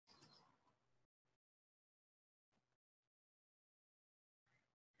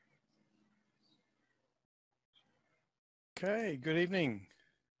Okay, good evening.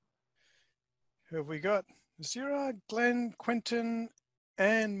 Who have we got? Zira, Glenn, Quentin,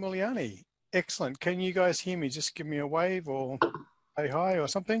 and Muliani. Excellent. Can you guys hear me? Just give me a wave or say hi or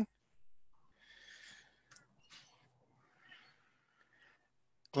something.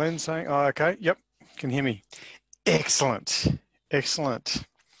 Glenn saying, oh, okay, yep, can hear me. Excellent, excellent.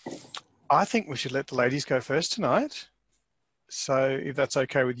 I think we should let the ladies go first tonight. So if that's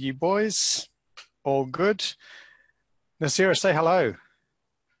okay with you boys, all good. Nasira, say hello.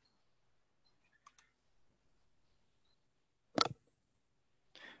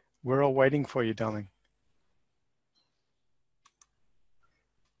 We're all waiting for you, darling.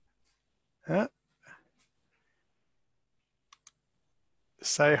 Huh?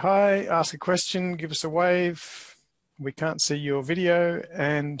 Say hi, ask a question, give us a wave. We can't see your video,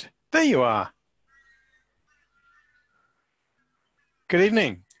 and there you are. Good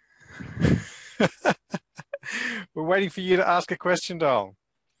evening. We're waiting for you to ask a question, doll.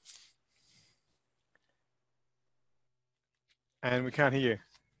 And we can't hear you.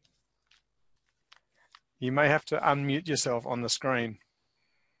 You may have to unmute yourself on the screen.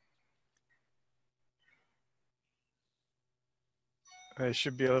 There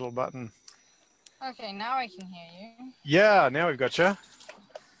should be a little button. Okay, now I can hear you. Yeah, now we've got you.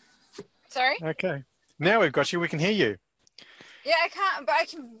 Sorry? Okay. Now we've got you. We can hear you. Yeah, I can't, but I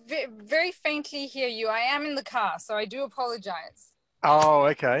can very faintly hear you. I am in the car, so I do apologize. Oh,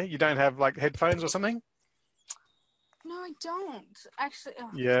 okay. You don't have like headphones or something? No, I don't. Actually,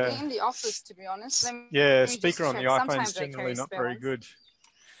 Yeah. they're in the office, to be honest. Yeah, Let me speaker just on the check. iPhone's Sometimes I generally carry not spare very ones. good.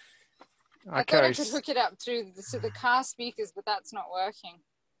 I thought I Okay. could hook it up through the car speakers, but that's not working.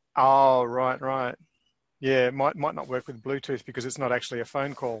 Oh, right. Yeah, it might not work with Bluetooth because it's not actually a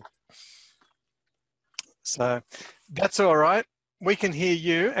phone call. So that's all right. We can hear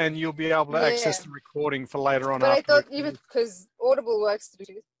you, and you'll be able to access the recording for later on. But I thought we... even because Audible works through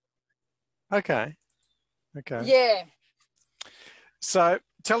Bluetooth. Okay. Yeah. So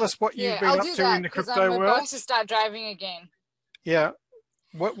tell us what you've been up to in the crypto world. I'm about to start driving again. Yeah.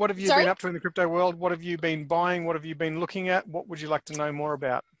 What have you been up to in the crypto world? What have you been buying? What have you been looking at? What would you like to know more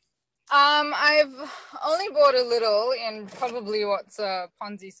about? I've only bought a little in probably what's a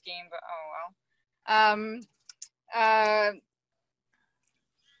Ponzi scheme, but oh well.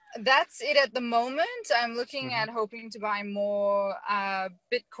 That's it at the moment. I'm looking at hoping to buy more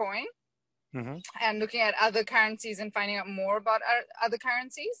Bitcoin and looking at other currencies and finding out more about other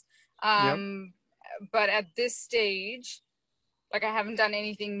currencies. But at this stage, like I haven't done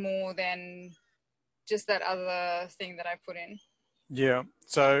anything more than just that other thing that I put in. Yeah.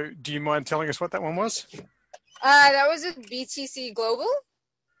 So do you mind telling us what that one was? That was a BTC Global.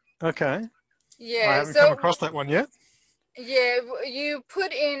 Okay. Yeah. I haven't come across that one yet. Yeah, you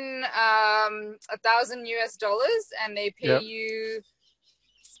put in $1,000 US, and they pay you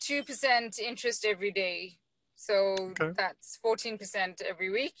 2% interest every day. So that's 14% every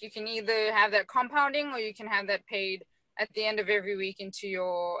week. You can either have that compounding or you can have that paid at the end of every week into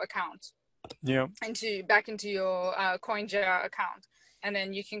your account. Yeah. Back into your CoinJar account. And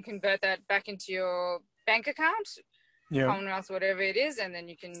then you can convert that back into your bank account. Yeah. Commonwealth, whatever it is, and then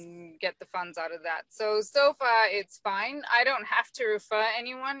you can get the funds out of that. So far it's fine. I don't have to refer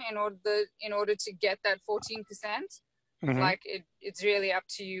anyone in order to get that 14%. Like it's really up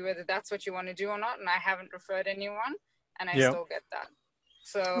to you whether that's what you want to do or not. And I haven't referred anyone, and I still get that.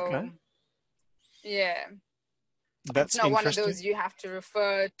 So yeah, that's it's not one of those you have to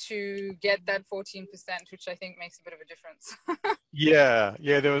refer to get that 14%, which I think makes a bit of a difference. Yeah.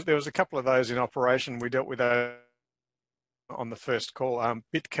 There was a couple of those in operation. We dealt with those on the first call,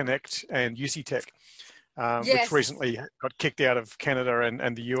 BitConnect and UCTech, which recently got kicked out of Canada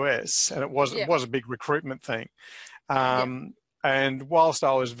and the US, and it was a big recruitment thing. And whilst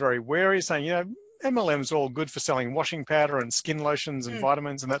I was very wary, saying, MLM's all good for selling washing powder and skin lotions and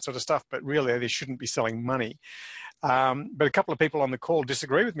vitamins and that sort of stuff, but really they shouldn't be selling money. But a couple of people on the call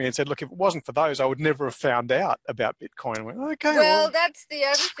disagree with me and said, look, if it wasn't for those, I would never have found out about Bitcoin. I went, okay. Well, that's the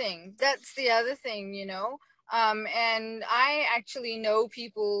other thing. And I actually know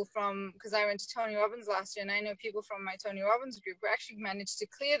people because I went to Tony Robbins last year, and I know people from my Tony Robbins group who actually managed to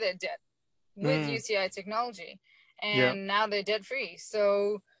clear their debt with UCI technology, and now they're debt free.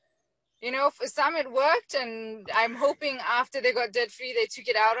 So, for some it worked, and I'm hoping after they got debt free, they took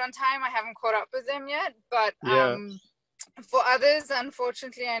it out on time. I haven't caught up with them yet, but for others,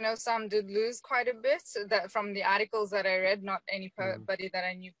 unfortunately, I know some did lose quite a bit that from the articles that I read, not anybody that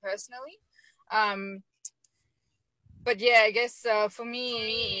I knew personally. But yeah, I guess for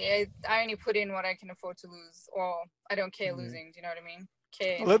me, I only put in what I can afford to lose, or I don't care losing. Do you know what I mean?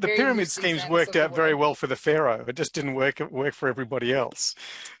 Okay, Well, the very pyramid loosely schemes sense worked of the out very word. well for the pharaoh. It just didn't work for everybody else.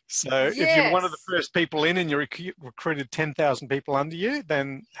 So if you're one of the Yes. first people in and you recruited 10,000 people under you,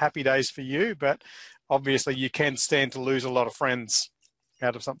 then happy days for you. But obviously, you can stand to lose a lot of friends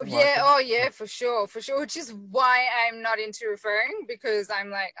out of something like Yeah, that. oh yeah, for sure, which is why I'm not into referring, because I'm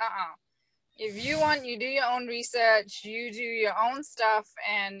like, if you want, you do your own research, you do your own stuff,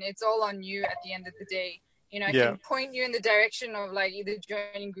 and it's all on you at the end of the day. You know, I Yeah. can point you in the direction of like either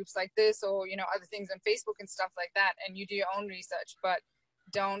joining groups like this or, you know, other things on Facebook and stuff like that, and you do your own research, but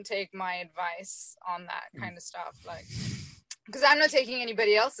don't take my advice on that kind of stuff. Like, because I'm not taking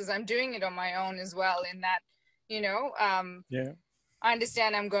anybody else's, I'm doing it on my own as well, in that, you know, Yeah. I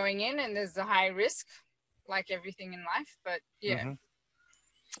understand I'm going in and there's a high risk, like everything in life, but yeah. Mm-hmm.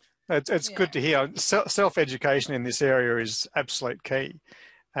 It's Yeah. good to hear. Self-education in this area is absolute key.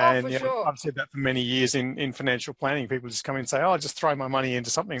 Oh, And for sure. I've said that for many years in financial planning. People just come in and say, "Oh, I'll just throw my money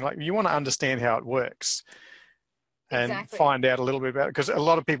into something." Like, you want to understand how it works and Exactly. find out a little bit about it, because a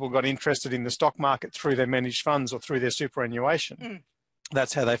lot of people got interested in the stock market through their managed funds or through their superannuation. Mm.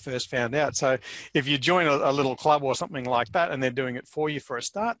 That's how they first found out. So if you join a little club or something like that and they're doing it for you for a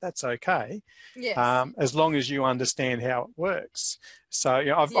start, that's okay, Yes. as long as you understand how it works. So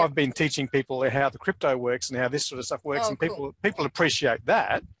Yep. I've been teaching people how the crypto works and how this sort of stuff works, Oh, and cool. people appreciate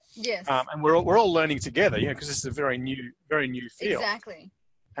that. Yes. And we're all learning together, because this is a very new field. Exactly.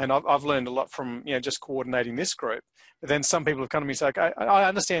 And I've learned a lot from just coordinating this group. But then some people have come to me and say, "Okay, I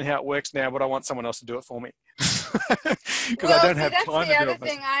understand how it works now, but I want someone else to do it for me because I Well, don't see, have that's time the to do other it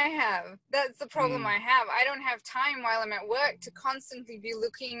thing myself." I have. That's the problem Mm, I have. I don't have time while I'm at work to constantly be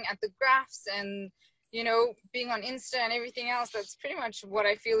looking at the graphs and, you know, being on Insta and everything else. That's pretty much what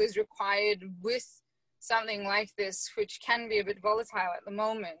I feel is required with something like this, which can be a bit volatile at the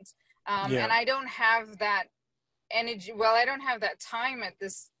moment. yeah. And I don't have that energy. Well, I don't have that time at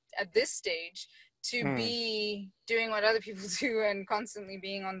this stage to Mm, be doing what other people do and constantly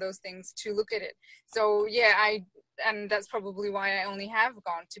being on those things to look at it. So yeah, and that's probably why I only have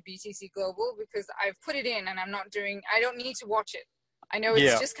gone to BTC Global, because I've put it in and I don't need to watch it. I know it's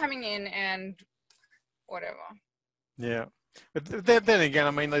yeah. just coming in and whatever. Yeah. But then again,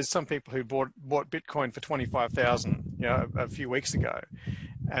 I mean, there's some people who bought Bitcoin for 25,000, a few weeks ago,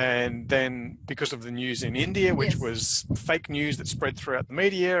 and then because of the news in India, which Yes. was fake news that spread throughout the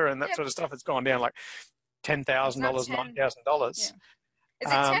media and that Yep. sort of stuff, it's gone down like ten It's thousand not dollars, 10. Yeah. $9,000. Is it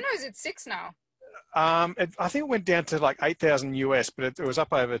 10 Um, or is it 6 now? I think it went down to like 8,000 US, but it was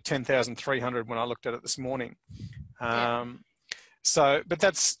up over 10,300 when I looked at it this morning. Yeah. Um, So, but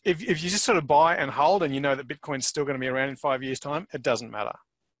that's if you just sort of buy and hold, and you know that Bitcoin's still going to be around in 5 years' time, it doesn't matter.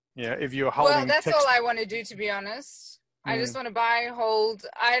 Yeah, if you're Well, holding that's all text. I want to do, to be honest. I just Mm, want to buy, hold.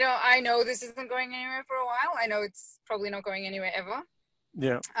 I know this isn't going anywhere for a while. I know it's probably not going anywhere ever.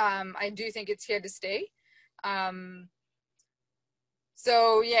 yeah, I do think it's here to stay. Um,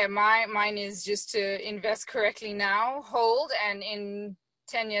 so yeah, mine is just to invest correctly now, hold, and in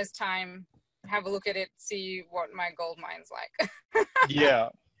 10 years' time, have a look at it, see what my gold mine's like. yeah,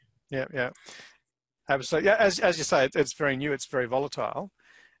 yeah. Absolutely. Yeah, as you say, it's very new. It's very volatile.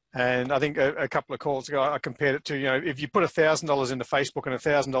 And I think a couple of calls ago, I compared it to, if you put $1,000 into Facebook and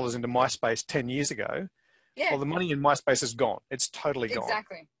 $1,000 into MySpace 10 years ago, Yeah, well, the money in MySpace is gone. It's totally gone.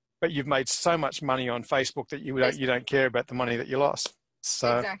 exactly. But you've made so much money on Facebook that you Facebook, don't care about the money that you lost.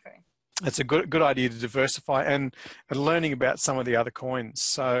 So exactly. it's a good idea to diversify and learning about some of the other coins.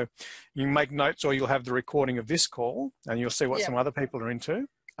 So you can make notes, or you'll have the recording of this call and you'll see what Yeah, some other people are into.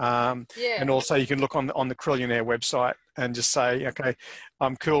 And yeah, also you can look on the Cryllionaire website and just say, okay,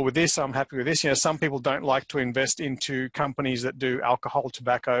 I'm cool with this. I'm happy with this. Some people don't like to invest into companies that do alcohol,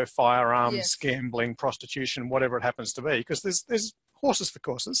 tobacco, firearms, yes, gambling, prostitution, whatever it happens to be, because there's horses for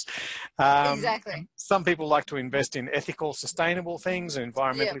courses. exactly. And some people like to invest in ethical, sustainable things and Yeah,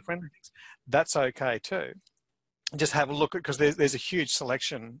 environmentally friendly things. That's okay too. Just have a look at, because there's a huge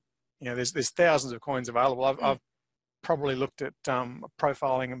selection. There's thousands of coins available. I've probably looked at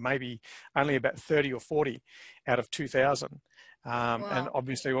profiling maybe only about 30 or 40 out of 2,000. And wow.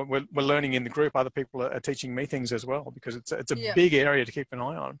 obviously we're learning in the group. Other people are teaching me things as well, because it's a Yeah, big area to keep an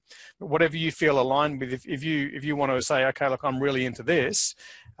eye on. But whatever you feel aligned with, if you want to say, okay, look, I'm really into this,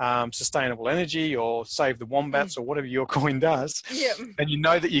 sustainable energy or save the wombats or whatever your coin does, yeah, and you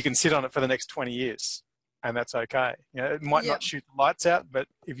know that you can sit on it for the next 20 years, and that's okay. It might yeah. not shoot the lights out, but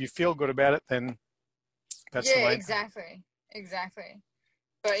if you feel good about it, then that's the Yeah, main thing. exactly. Exactly.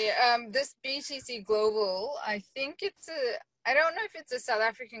 But yeah, this BTC Global, I think I don't know if it's a South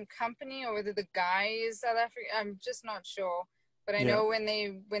African company or whether the guy is South African. I'm just not sure. But I know when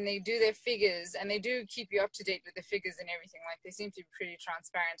they do their figures, and they do keep you up to date with the figures and everything, like they seem to be pretty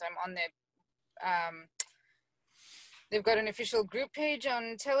transparent. I'm on their they've got an official group page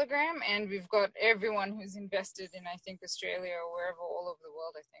on Telegram, and we've got everyone who's invested in, I think, Australia or wherever, all over the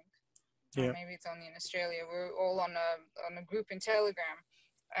world, I think. Or maybe it's only in Australia. We're all on a group in Telegram.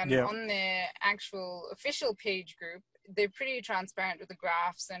 And on their actual official page group, they're pretty transparent with the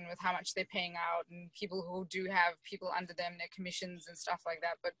graphs and with how much they're paying out, and people who do have people under them, their commissions and stuff like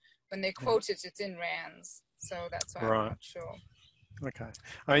that. But when they quote it, it's in rands. So that's why I'm not sure. Okay.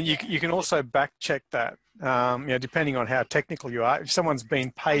 I mean, you can also back check that, you know, depending on how technical you are. If someone's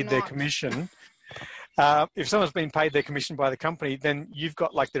been paid their commission, if someone's been paid their commission by the company, then you've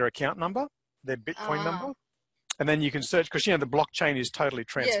got like their account number, their Bitcoin number, and then you can search, because, you know, the blockchain is totally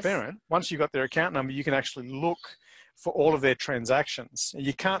transparent. Once you've got their account number, you can actually look for all of their transactions.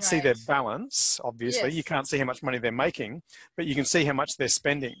 You can't see their balance, obviously. You can't see how much money they're making, but you can see how much they're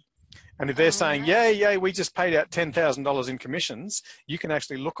spending. And if they're saying, yeah, we just paid out $10,000 in commissions, you can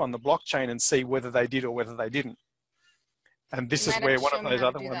actually look on the blockchain and see whether they did or whether they didn't. And this is where one of those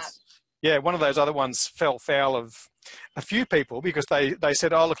other ones, one of those other ones fell foul of a few people, because they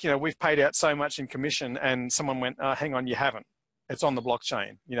said, oh, look, you know, we've paid out so much in commission, and someone went, hang on, you haven't. It's on the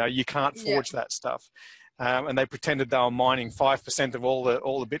blockchain. You know, you can't forge that stuff. And they pretended they were mining 5% of all the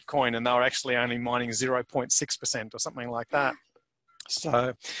Bitcoin, and they were actually only mining 0.6% or something like that.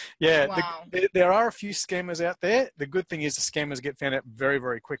 So, there are a few scammers out there. The good thing is the scammers get found out very,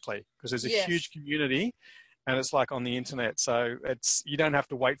 very quickly, because there's a huge community, and it's like on the internet. So you don't have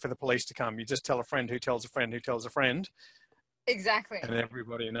to wait for the police to come. You just tell a friend who tells a friend who tells a friend. Exactly. And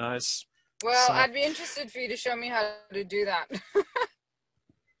everybody knows. Well, so, I'd be interested for you to show me how to do that.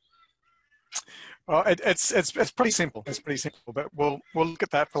 Well, it's pretty simple. It's pretty simple, but we'll look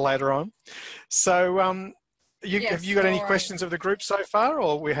at that for later on. So, have you got any questions of the group so far,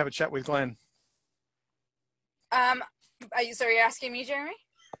 or we have a chat with Glenn? Are you asking me, Jeremy?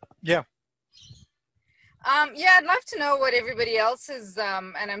 Yeah. I'd love to know what everybody else is,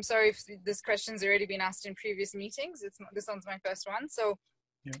 and I'm sorry if this question's already been asked in previous meetings. This one's my first one, so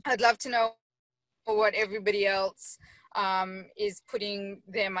I'd love to know what everybody else is putting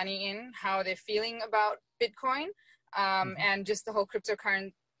their money in, how they're feeling about Bitcoin, and just the whole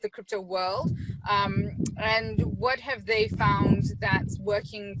the crypto world, and what have they found that's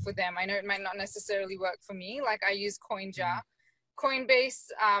working for them. I know it might not necessarily work for me. Like, I use Coinbase.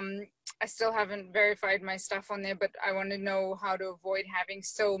 I still haven't verified my stuff on there, but I want to know how to avoid having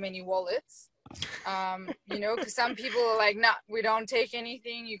so many wallets. You know, because some people are like, nah, we don't take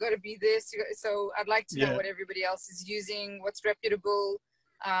anything. You got to be this. So I'd like to know what everybody else is using, what's reputable.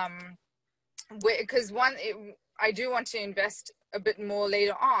 Because I do want to invest a bit more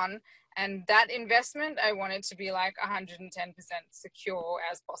later on, and that investment, I want it to be like 110% secure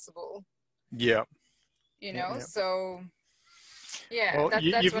as possible. Yeah. You know, so... Yeah, well,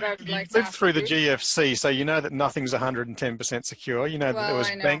 that's what I would like to ask. You've lived through the GFC, so you know that nothing's 110% secure. You know that there was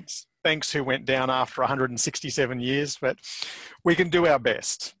banks who went down after 167 years, but we can do our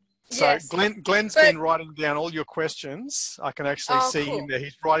best. So Glenn's been writing down all your questions. I can actually see him there.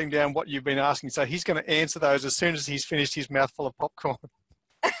 He's writing down what you've been asking. So he's going to answer those as soon as he's finished his mouthful of popcorn.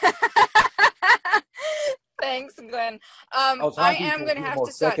 Thanks, Glenn. I am going to have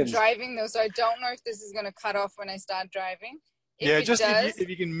to start driving, though, so I don't know if this is going to cut off when I start driving. If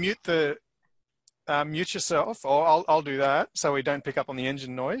you can mute yourself, or I'll do that so we don't pick up on the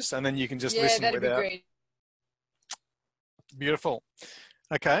engine noise, and then you can just listen without. Yeah, that'd be great. Beautiful.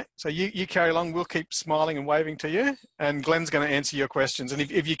 Okay, so you carry along. We'll keep smiling and waving to you, and Glenn's going to answer your questions. And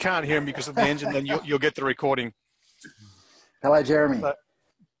if you can't hear him because of the engine, then you'll get the recording. Hello, Jeremy.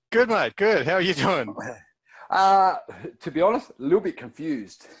 Good, mate. Good. How are you doing? To be honest, a little bit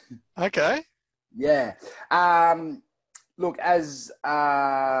confused. Okay. Yeah. Look, as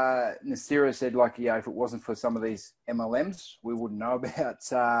Nasira said, like, if it wasn't for some of these MLMs, we wouldn't know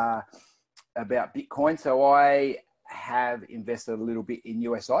about Bitcoin. So I have invested a little bit in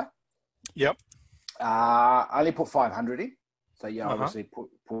USI. Yep. I only put 500 in. So obviously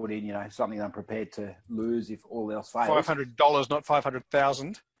put in, something I'm prepared to lose if all else fails. $500, not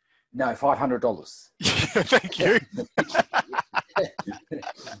 500,000. No, $500. Thank you.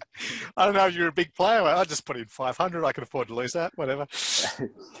 I don't know if you're a big player. I just put in 500. I can afford to lose that, whatever.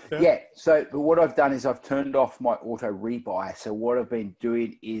 Yeah. So what I've done is I've turned off my auto rebuy. So what I've been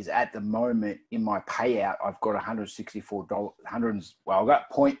doing is, at the moment in my payout, I've got $164. I've got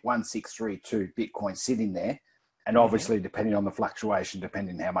 0.1632 Bitcoin sitting there, and obviously depending on the fluctuation,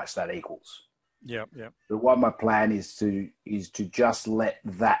 depending how much that equals. Yeah. But what my plan is to just let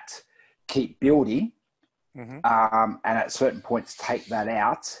that keep building. And at certain points take that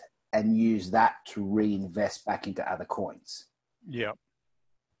out and use that to reinvest back into other coins. Yeah.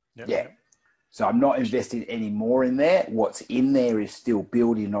 Yeah. So I'm not investing any more in there. What's in there is still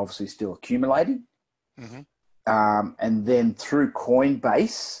building, obviously still accumulating. And then through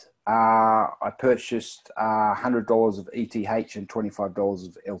Coinbase, I purchased $100 of ETH and $25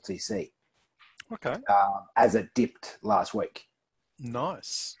 of LTC. Okay. As it dipped last week.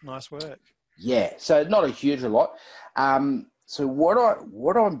 Nice work. Yeah, so not a huge lot. So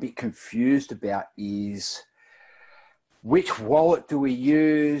what I'm a bit confused about is which wallet do we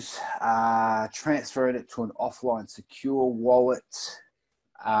use? Transferring it to an offline secure wallet.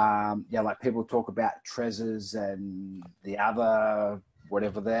 Like people talk about Trezors and the other,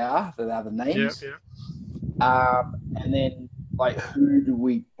 whatever they are, the other names. Yeah. And then like, who do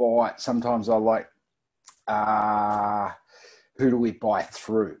we buy? Sometimes I like, who do we buy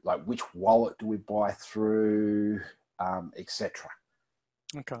through? Like, which wallet do we buy through, etc.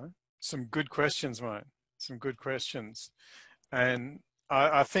 Okay. Some good questions, mate. Some good questions. And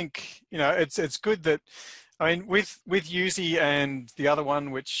I think, it's good that, I mean, with Yuzi and the other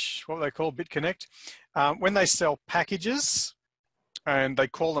one, which, what they call BitConnect, when they sell packages, and they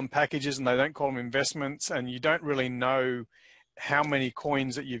call them packages and they don't call them investments, and you don't really know how many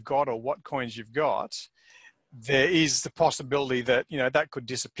coins that you've got or what coins you've got, there is the possibility that, that could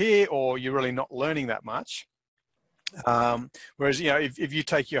disappear, or you're really not learning that much. Whereas, if you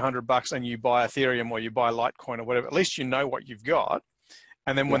take your $100 and you buy Ethereum or you buy Litecoin or whatever, at least you know what you've got.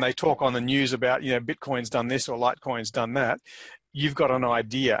 And then when they talk on the news about, Bitcoin's done this or Litecoin's done that, you've got an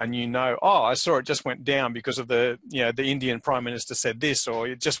idea, and oh, I saw it just went down because of the Indian Prime Minister said this, or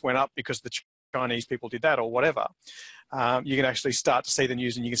it just went up because the Chinese people did that, or whatever. You can actually start to see the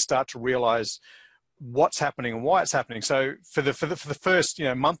news, and you can start to realize what's happening and why it's happening. So for the first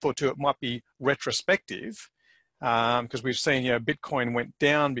month or two, it might be retrospective, because we've seen Bitcoin went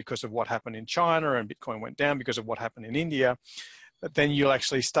down because of what happened in China, and Bitcoin went down because of what happened in India. But then you'll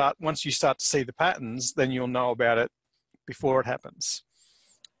actually once you start to see the patterns, then you'll know about it before it happens.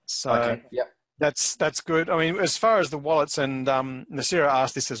 So that's good. I mean, as far as the wallets, and Nasira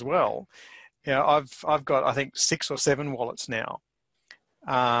asked this as well, I've got, I think, 6 or 7 wallets now.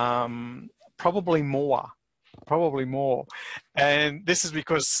 Probably more. And this is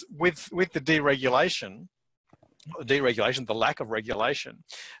because with the deregulation, the lack of regulation,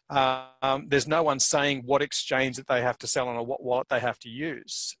 there's no one saying what exchange that they have to sell on or what wallet they have to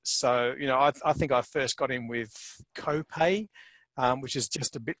use. So, I think I first got in with CoPay, which is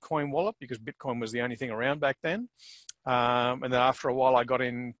just a Bitcoin wallet, because Bitcoin was the only thing around back then. And then after a while, I got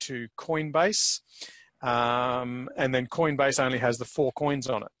into Coinbase. And then Coinbase only has the 4 coins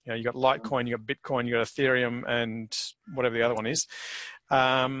on it. You got Litecoin, you got Bitcoin, you got Ethereum, and whatever the other one is.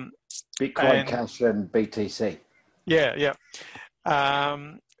 Bitcoin Cash and BTC. Yeah.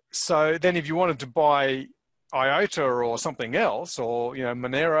 So then if you wanted to buy IOTA or something else, or,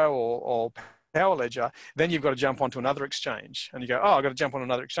 Monero or Power Ledger, then you've got to jump onto another exchange, and you go, oh, I've got to jump on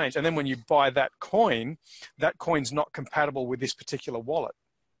another exchange. And then when you buy that coin's not compatible with this particular wallet.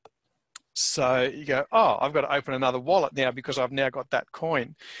 So you go, oh, I've got to open another wallet now because I've now got that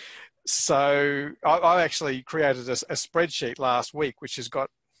coin. So I actually created a spreadsheet last week, which has got,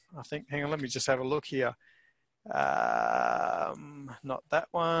 I think, hang on, let me just have a look here. Not that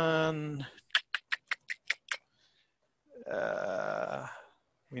one.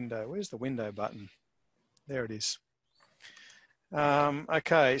 Window, where's the window button? There it is.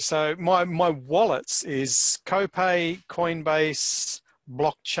 Okay, so my wallets is CoPay, Coinbase,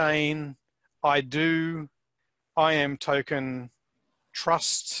 Blockchain, IAM Token,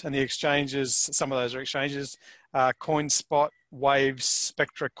 Trust, and the exchanges, some of those are exchanges, CoinSpot, Waves,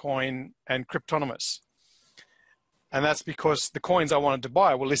 Spectra Coin, and Cryptonomous. And that's because the coins I wanted to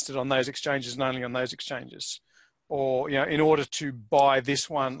buy were listed on those exchanges and only on those exchanges. Or, in order to buy this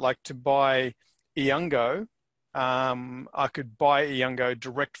one, like to buy Iungo, I could buy Iungo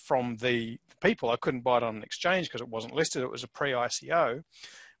direct from the people. I couldn't buy it on an exchange because it wasn't listed. It was a pre-ICO.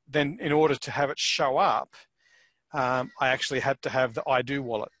 Then in order to have it show up, I actually had to have the iDo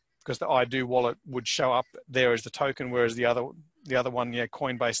wallet, because the iDo wallet would show up there as the token, whereas the other one,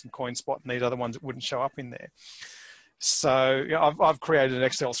 Coinbase and CoinSpot and these other ones, it wouldn't show up in there. So I've created an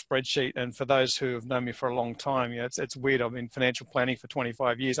Excel spreadsheet, and for those who have known me for a long time, it's weird. I've been financial planning for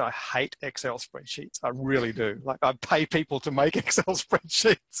 25 years. I hate Excel spreadsheets. I really do. Like, I pay people to make Excel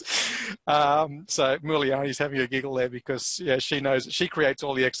spreadsheets. So Muliani's having a giggle there because she knows that she creates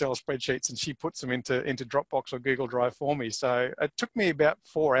all the Excel spreadsheets and she puts them into Dropbox or Google Drive for me. So it took me about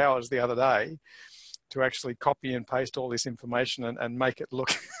 4 hours the other day to actually copy and paste all this information and make it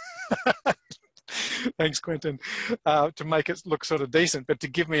look Thanks, Quentin. To make it look sort of decent, but to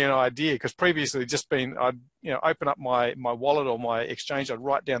give me an idea, because previously I'd open up my wallet or my exchange, I'd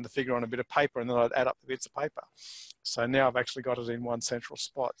write down the figure on a bit of paper, and then I'd add up the bits of paper. So now I've actually got it in one central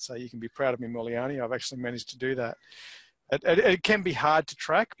spot. So you can be proud of me, Muliani. I've actually managed to do that. It can be hard to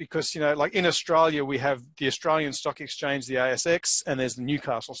track because, like in Australia, we have the Australian Stock Exchange, the ASX, and there's the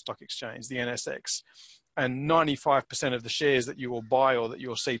Newcastle Stock Exchange, the NSX. And 95% of the shares that you will buy or that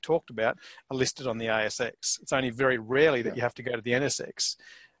you'll see talked about are listed on the ASX. It's only very rarely that you have to go to the NSX.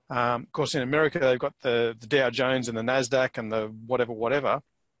 Of course, in America, they've got the Dow Jones and the NASDAQ and the whatever.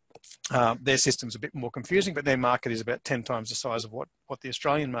 Their system's a bit more confusing, but their market is about 10 times the size of what the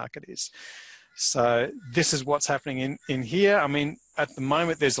Australian market is. So this is what's happening in here. I mean, at the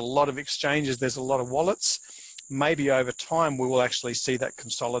moment, there's a lot of exchanges, there's a lot of wallets. Maybe over time, we will actually see that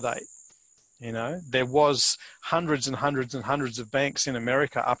consolidate. There was hundreds and hundreds and hundreds of banks in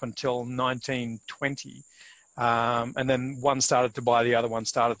America up until 1920. And then one started to buy the other one,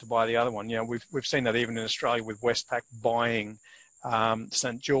 started to buy the other one. We've seen that even in Australia with Westpac buying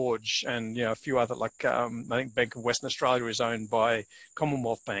St. George and a few other, like I think Bank of Western Australia is owned by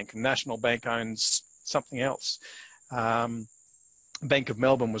Commonwealth Bank, and National Bank owns something else. Bank of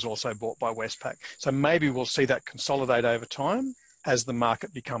Melbourne was also bought by Westpac. So maybe we'll see that consolidate over time as the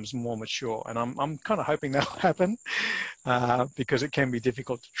market becomes more mature, and I'm kind of hoping that'll happen because it can be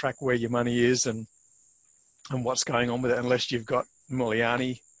difficult to track where your money is and what's going on with it unless you've got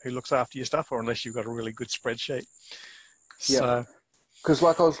Muliani who looks after your stuff, or unless you've got a really good spreadsheet. Yeah, because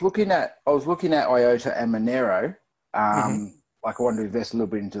like I was looking at IOTA and Monero. Like I wanted to invest a little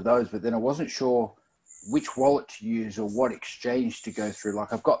bit into those, but then I wasn't sure which wallet to use or what exchange to go through.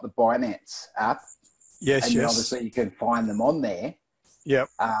 Like I've got the Binance app. Yes, and obviously you can find them on there. Yep.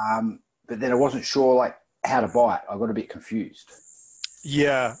 But then I wasn't sure like how to buy it. I got a bit confused.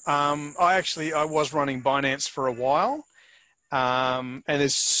 Yeah. I was running Binance for a while. And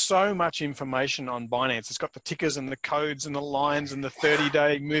there's so much information on Binance. It's got the tickers and the codes and the lines and the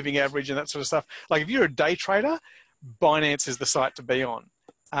 30-day moving average and that sort of stuff. Like if you're a day trader, Binance is the site to be on.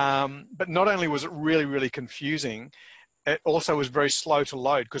 But not only was it really, really confusing, it also was very slow to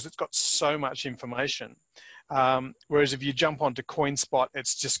load because it's got so much information. Whereas if you jump onto CoinSpot,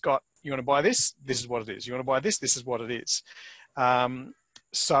 it's just got, you want to buy this? This is what it is. You want to buy this? This is what it is.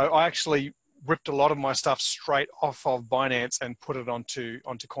 So I actually ripped a lot of my stuff straight off of Binance and put it onto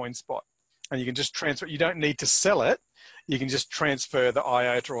CoinSpot. And you can just transfer, you don't need to sell it. You can just transfer the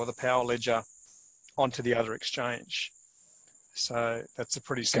IOTA or the Power Ledger onto the other exchange. So that's a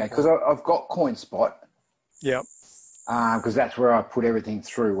pretty simple. Okay, because I've got CoinSpot. Yeah. Because that's where I put everything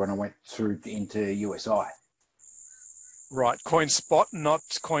through when I went through into USI. Right, CoinSpot, not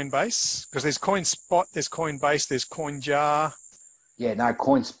Coinbase. Because there's CoinSpot, there's Coinbase, there's CoinJar. Yeah, no,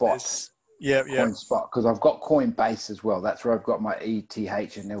 CoinSpot. Yeah. CoinSpot, because I've got Coinbase as well. That's where I've got my ETH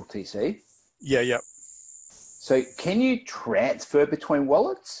and LTC. Yeah. So can you transfer between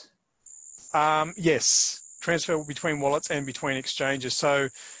wallets? Yes, transfer between wallets and between exchanges. So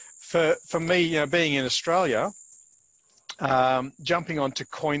for me, being in Australia, jumping onto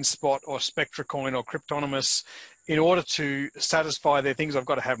CoinSpot or SpectraCoin or Cryptonymous, in order to satisfy their things, I've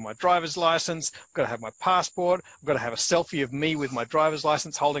got to have my driver's license, I've got to have my passport, I've got to have a selfie of me with my driver's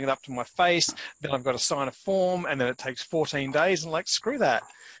license holding it up to my face, then I've got to sign a form, and then it takes 14 days, and like, screw that,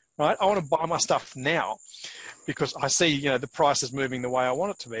 right? I want to buy my stuff now because I see, the price is moving the way I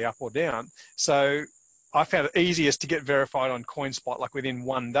want it to be, up or down. So I found it easiest to get verified on CoinSpot, like within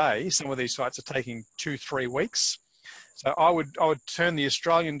 1 day. Some of these sites are taking 2-3 weeks. So I would turn the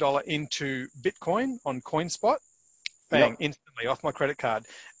Australian dollar into Bitcoin on CoinSpot, bang, instantly off my credit card.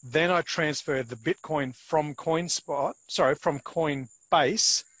 Then I transfer the Bitcoin from from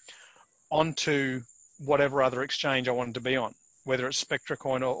Coinbase onto whatever other exchange I wanted to be on, whether it's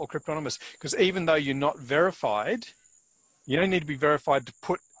SpectraCoin or Cryptonymous. Because even though you're not verified, you don't need to be verified to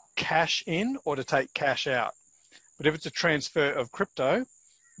put cash in or to take cash out. But if it's a transfer of crypto,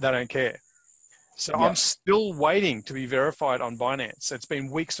 they don't care. So I'm still waiting to be verified on Binance. It's been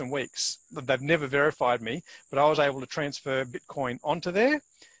weeks and weeks. They've never verified me, but I was able to transfer Bitcoin onto there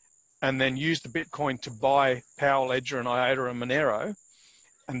and then use the Bitcoin to buy Power Ledger and IOTA and Monero,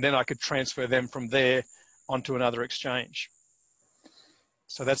 and then I could transfer them from there onto another exchange.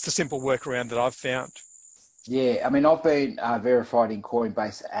 So that's the simple workaround that I've found. Yeah, I mean, I've been verified in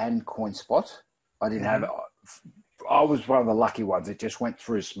Coinbase and CoinSpot. I didn't have. I was one of the lucky ones. It just went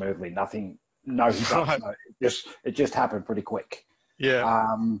through smoothly. Nothing. No hiccups. No, it just happened pretty quick.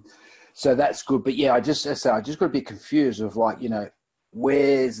 Yeah. So that's good. But yeah, I just got a bit confused of like,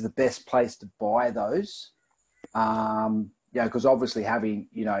 where's the best place to buy those? Yeah, because obviously having,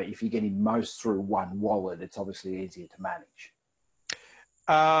 you know, if you're getting most through one wallet, it's obviously easier to manage.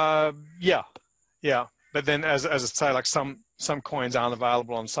 Yeah. But then, as I say, like some coins aren't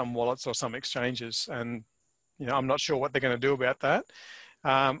available on some wallets or some exchanges, and you know, I'm not sure what they're going to do about that.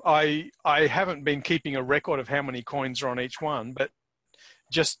 I haven't been keeping a record of how many coins are on each one, but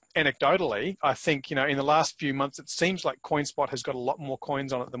just anecdotally, I think, you know, in the last few months, it seems like CoinSpot has got a lot more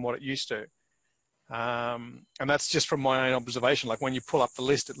coins on it than what it used to. And that's just from my own observation. Like when you pull up the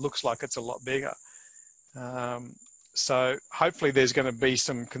list, it looks like it's a lot bigger. So hopefully there's going to be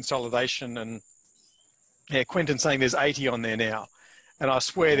some consolidation. And yeah, Quentin's saying there's 80 on there now. And I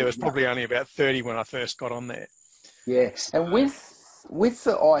swear there was probably only about 30 when I first got on there. Yeah. And with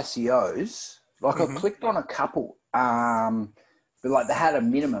the ICOs, like I clicked on a couple, but like they had a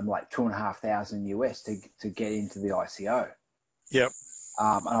minimum like $2,500 US to get into the ICO. Yep.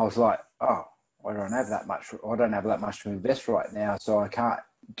 And I was like, oh, I don't have that much. I don't have that much to invest right now, so I can't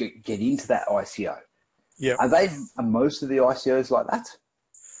get into that ICO. Yeah. Are most of the ICOs like that?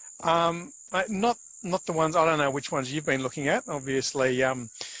 Not the ones. I don't know which ones you've been looking at. Obviously,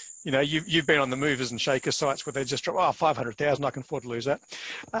 you know, you've been on the movers and shakers sites where they just drop, 500,000, I can afford to lose that.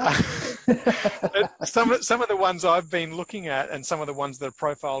 But some of the ones I've been looking at, and some of the ones that are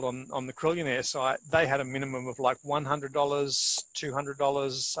profiled on the Cryllionaire site, they had a minimum of like $100,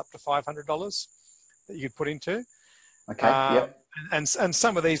 $200, up to $500 that you could put into. Okay. Yep. And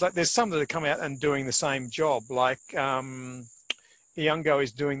some of these, like there's some that have come out and doing the same job. Like Iungo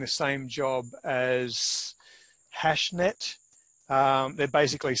is doing the same job as Hashnet. They're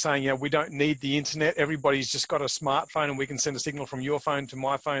basically saying, you know, we don't need the internet. Everybody's just got a smartphone and we can send a signal from your phone to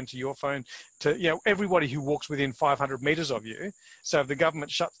my phone to your phone to, you know, everybody who walks within 500 meters of you. So if the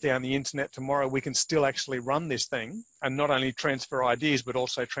government shuts down the internet tomorrow, we can still actually run this thing and not only transfer ideas, but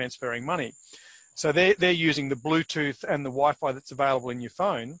also transferring money. So they're using the Bluetooth and the Wi-Fi that's available in your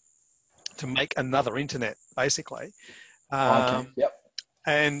phone to make another internet, basically. Okay. Yep.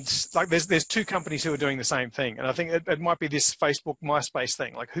 And like there's two companies who are doing the same thing. And I think it might be this Facebook, MySpace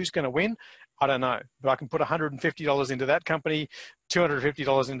thing. Like who's going to win? I don't know. But I can put $150 into that company,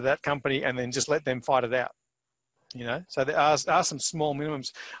 $250 into that company, and then just let them fight it out. You know, so there are some small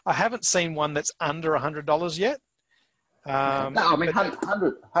minimums. I haven't seen one that's under $100 yet. No, I mean,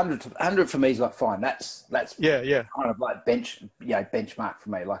 100 for me is like fine. That's yeah. kind of like benchmark for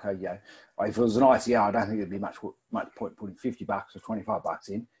me. Like, if it was an ICO, I don't think it'd be much point putting $50 or $25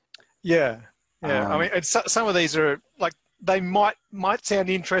 in. Yeah. I mean, some of these are like, they might sound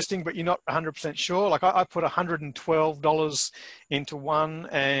interesting, but you're not 100% sure. Like I put $112 into one,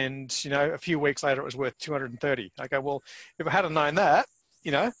 and you know, a few weeks later it was worth $230. I go, well, if I had known that,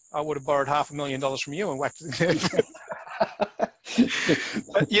 you know, I would have borrowed $500,000 from you and whacked it.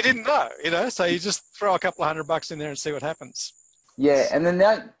 But you didn't know, you know, so you just throw a couple of $100 in there and see what happens. Yeah, and then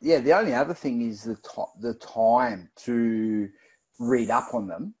the only other thing is the time to read up on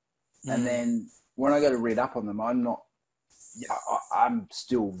them, and then when I go to read up on them, I'm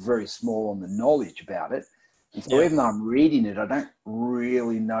still very small on the knowledge about it. And so even though I'm reading it, I don't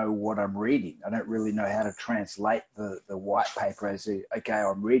really know what I'm reading. I don't really know how to translate the white paper as okay,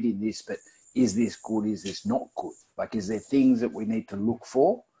 I'm reading this, but is this good? Is this not good? Like, is there things that we need to look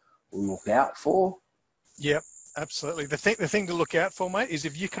for or look out for? Yep, absolutely. The thing to look out for, mate, is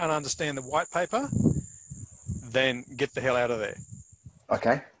if you can't understand the white paper, then get the hell out of there.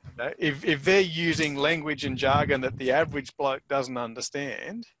 Okay. If they're using language and jargon that the average bloke doesn't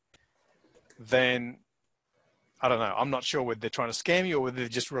understand, then I don't know. I'm not sure whether they're trying to scam you or whether they're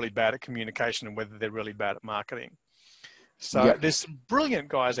just really bad at communication and whether they're really bad at marketing. So there's some brilliant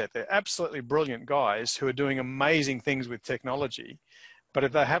guys out there, absolutely brilliant guys who are doing amazing things with technology. But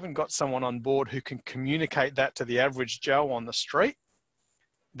if they haven't got someone on board who can communicate that to the average Joe on the street,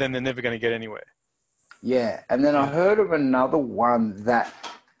 then they're never going to get anywhere. Yeah. And then I heard of another one that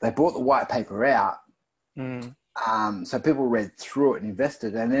they brought the white paper out. So people read through it and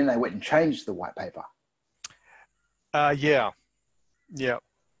invested, and then they went and changed the white paper. Yeah.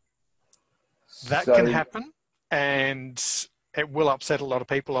 That can happen. And it will upset a lot of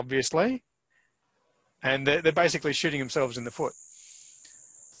people, obviously. And they're basically shooting themselves in the foot.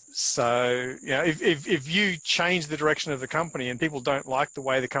 So, you know, if you change the direction of the company and people don't like the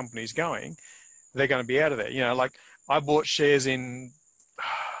way the company's going, they're going to be out of there. You know, like I bought shares in,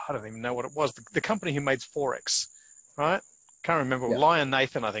 I don't even know what it was, the company who makes Forex, right? Can't remember. Lion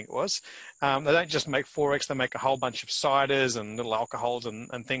Nathan, I think it was. They don't just make Forex, they make a whole bunch of ciders and little alcohols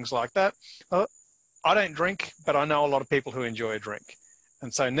and things like that. I don't drink, but I know a lot of people who enjoy a drink.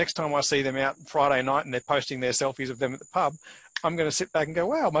 And so next time I see them out Friday night and they're posting their selfies of them at the pub, I'm going to sit back and go,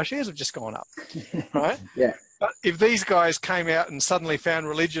 wow, my shares have just gone up, right? But if these guys came out and suddenly found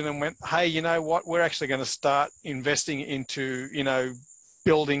religion and went, hey, you know what, we're actually going to start investing into, you know,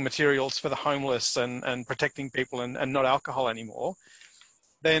 building materials for the homeless and protecting people and not alcohol anymore,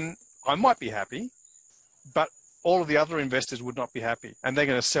 then I might be happy, but all of the other investors would not be happy, and they're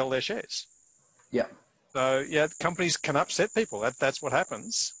going to sell their shares. Yeah. So, yeah, companies can upset people. That's what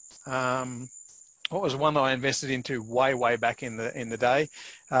happens. What was one that I invested into way back in the day?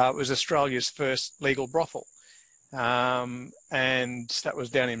 It was Australia's first legal brothel. And that was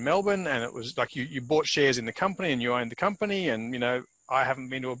down in Melbourne, and it was like you bought shares in the company and you owned the company, and, you know, I haven't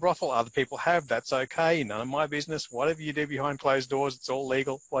been to a brothel, other people have, that's okay, none of my business, whatever you do behind closed doors, it's all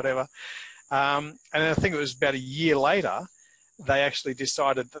legal, whatever. And I think it was about a year later, they actually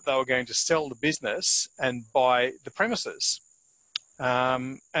decided that they were going to sell the business and buy the premises.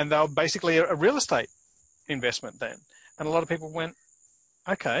 And they were basically a real estate investment then. And a lot of people went,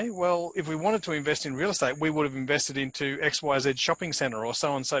 okay, well, if we wanted to invest in real estate, we would have invested into XYZ shopping centre or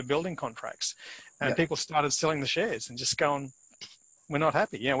so-and-so building contracts. And Yep. people started selling the shares and just going, we're not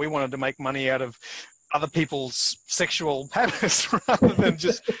happy. You know, we wanted to make money out of other people's sexual habits rather than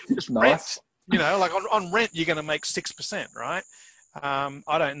just Nice. rent. You know, like on rent, you're going to make 6%, right?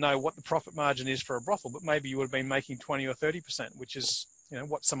 I don't know what the profit margin is for a brothel, but maybe you would have been making 20 or 30%, which is, you know,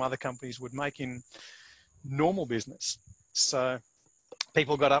 what some other companies would make in normal business. So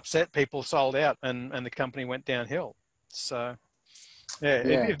people got upset, people sold out, and the company went downhill. So, yeah.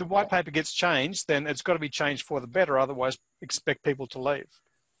 If the white paper gets changed, then it's got to be changed for the better. Otherwise, expect people to leave.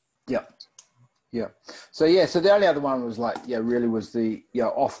 Yeah. Yeah. So the only other one was like, really was the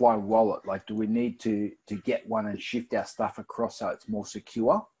offline wallet. Like, do we need to get one and shift our stuff across so it's more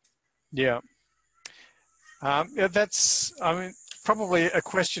secure? Yeah. That's, I mean, probably a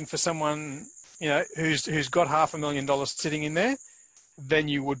question for someone, you know, who's got $500,000 sitting in there. Then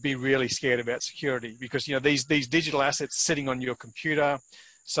you would be really scared about security, because, you know, these digital assets sitting on your computer.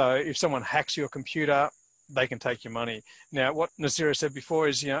 So if someone hacks your computer, they can take your money. Now, what Nasira said before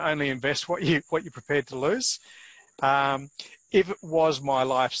is, you know, only invest what you're prepared to lose. If it was my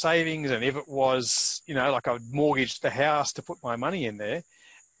life savings, and if it was, you know, like I would mortgage the house to put my money in there,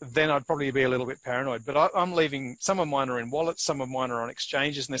 then I'd probably be a little bit paranoid. But I'm leaving, some of mine are in wallets, some of mine are on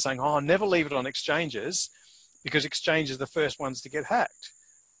exchanges, and they're saying, oh, never leave it on exchanges, because exchanges are the first ones to get hacked.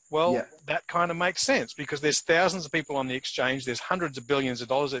 Well, that kind of makes sense, because there's thousands of people on the exchange. There's hundreds of billions of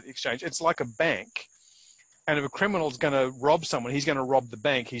dollars at the exchange. It's like a bank. And if a criminal's going to rob someone, he's going to rob the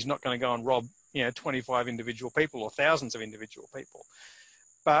bank. He's not going to go and rob, you know, 25 individual people or thousands of individual people.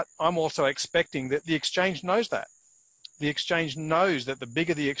 But I'm also expecting that the exchange knows that. The exchange knows that the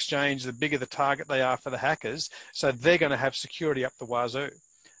bigger the exchange, the bigger the target they are for the hackers. So they're going to have security up the wazoo.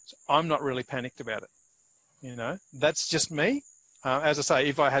 So I'm not really panicked about it. You know, that's just me. As I say,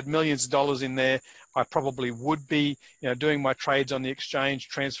 if I had millions of dollars in there, I probably would be, you know, doing my trades on the exchange,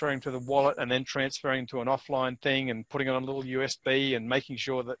 transferring to the wallet, and then transferring to an offline thing and putting it on a little USB and making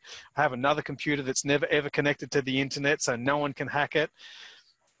sure that I have another computer that's never ever connected to the internet, so no one can hack it.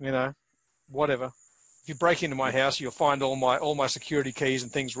 You know, whatever. If you break into my house, you'll find all my security keys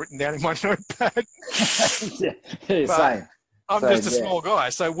and things written down in my notepad. Same. I'm just a small guy.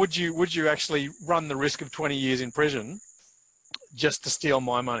 So would you actually run the risk of 20 years in prison just to steal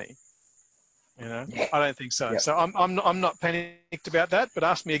my money? You know, I don't think so. So I'm not panicked about that. But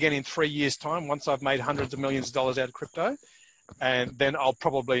ask me again in 3 years' time, once I've made hundreds of millions of dollars out of crypto, and then I'll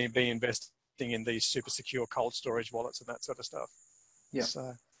probably be investing in these super secure cold storage wallets and that sort of stuff. Yeah.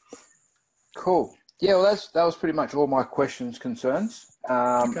 So. Cool. Yeah. Well, that was pretty much all my questions, concerns.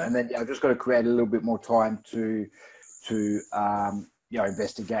 And then I've just got to create a little bit more time to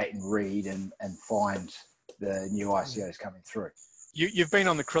investigate and read and find the new ICOs coming through. You've been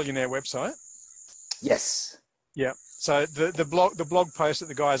on the Cryllionaire website? Yes. Yeah. So the blog post that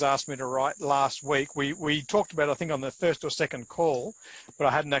the guys asked me to write last week, we talked about, I think, on the first or second call, but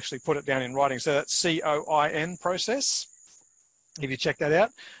I hadn't actually put it down in writing. So that's COIN process. If you check that out,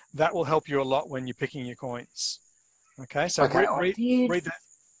 that will help you a lot when you're picking your coins. Okay. So read that.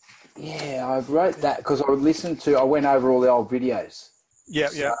 Yeah, I wrote that because I went over all the old videos. Yeah,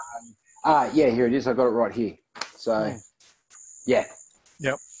 so, here it is. I got it right here. So, yeah.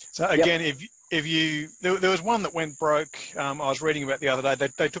 Yep. So again, if you there was one that went broke. I was reading about the other day.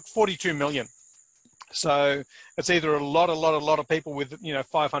 They took 42 million. So it's either a lot of people with, you know,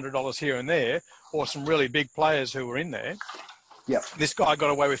 $500 here and there, or some really big players who were in there. Yep. This guy got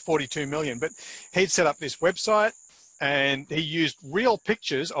away with 42 million, but he'd set up this website. And he used real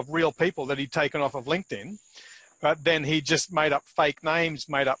pictures of real people that he'd taken off of LinkedIn, but then he just made up fake names,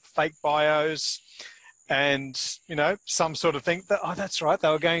 made up fake bios, and, you know, some sort of thing. That's right. They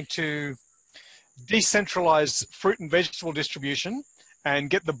were going to decentralize fruit and vegetable distribution and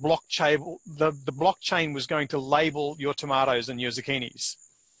get the blockchain. The blockchain was going to label your tomatoes and your zucchinis.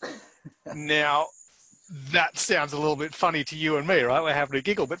 Now, that sounds a little bit funny to you and me, right? We're having a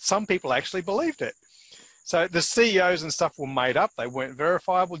giggle, but some people actually believed it. So the CEOs and stuff were made up. They weren't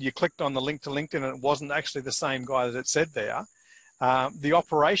verifiable. You clicked on the link to LinkedIn and it wasn't actually the same guy that it said there. The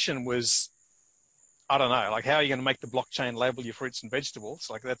operation was, I don't know, like how are you going to make the blockchain label your fruits and vegetables?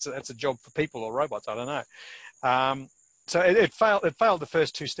 Like that's a job for people or robots. I don't know. So it failed. It failed the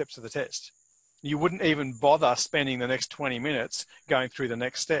first 2 steps of the test. You wouldn't even bother spending the next 20 minutes going through the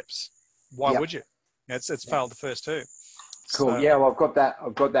next steps. Why would you? It's failed the first 2. Cool. So, yeah, well,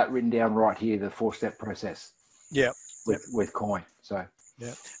 I've got that written down right here, the 4-step process. Yeah. With coin. So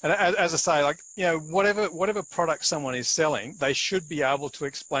yeah, and as I say, like, you know, whatever product someone is selling, they should be able to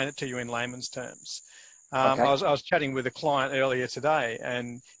explain it to you in layman's terms. Okay. I was chatting with a client earlier today,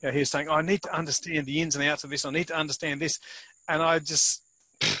 and you know, he was saying, oh, I need to understand the ins and outs of this. I need to understand this, and I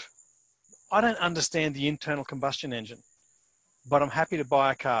don't understand the internal combustion engine, but I'm happy to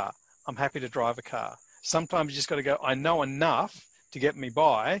buy a car. I'm happy to drive a car. Sometimes you just got to go, I know enough to get me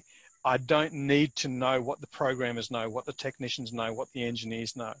by. I don't need to know what the programmers know, what the technicians know, what the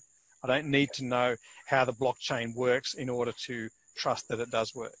engineers know. I don't need to know how the blockchain works in order to trust that it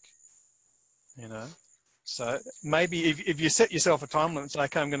does work. You know, so maybe if you set yourself a time limit, say,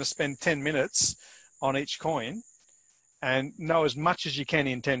 okay, I'm going to spend 10 minutes on each coin and know as much as you can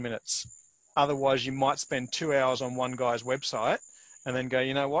in 10 minutes. Otherwise, you might spend 2 hours on one guy's website and then go,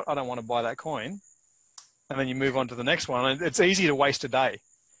 you know what, I don't want to buy that coin. And then you move on to the next one. And it's easy to waste a day.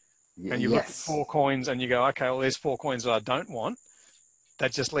 And you look at 4 coins and you go, okay, well, there's 4 coins that I don't want.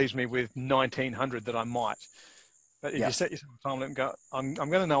 That just leaves me with 1,900 that I might. But if you set yourself a time limit and go, I'm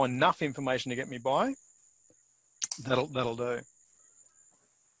going to know enough information to get me by, that'll do.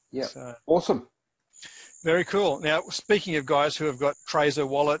 Yeah, so, awesome. Very cool. Now, speaking of guys who have got Trezor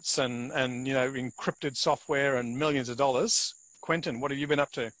wallets and you know, encrypted software and millions of dollars, Quentin, what have you been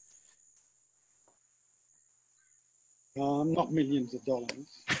up to? Not millions of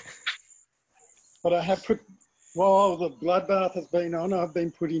dollars. But I have put, while the bloodbath has been on, I've been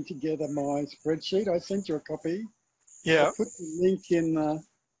putting together my spreadsheet. I sent you a copy. Yeah. I'll put the link in the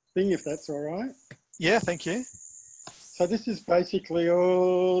thing if that's all right. Yeah, thank you. So this is basically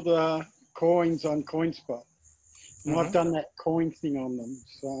all the coins on CoinSpot. And I've done that coin thing on them.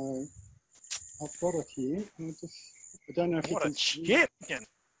 So I've got it here. I don't know if you can see it.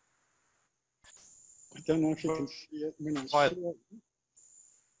 I don't know if you can see it when I show it.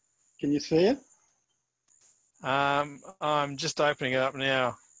 Can you see it? I'm just opening it up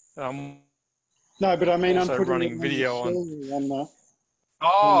now. No, but I mean, I'm putting running video on the,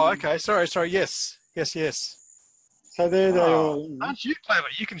 okay. Sorry. Yes. So there they all are. Aren't you clever?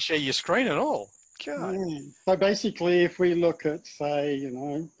 You can share your screen and all. God. Yeah. So basically, if we look at, say, you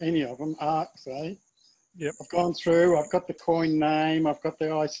know, any of them, ARC, say, I've gone through, I've got the coin name, I've got the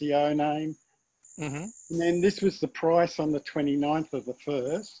ICO name. And then this was the price on the 29th of the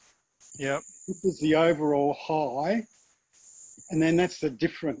 1st. Yep. This is the overall high. And then that's the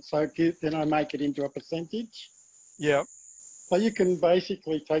difference. So then I make it into a percentage. Yep. So you can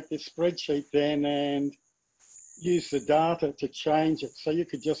basically take this spreadsheet then and use the data to change it. So you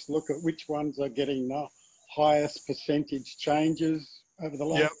could just look at which ones are getting the highest percentage changes over the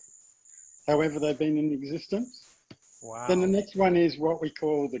last, however they've been in existence. Wow. Then the next one is what we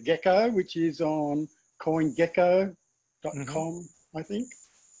call the Gecko, which is on coingecko.com, I think.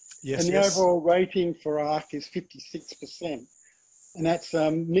 Yes, and the overall rating for ARC is 56%. And that's a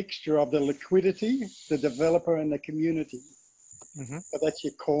mixture of the liquidity, the developer, and the community. So that's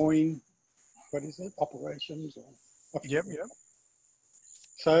your coin, what is it, operations? Yep.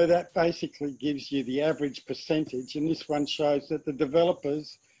 So that basically gives you the average percentage. And this one shows that the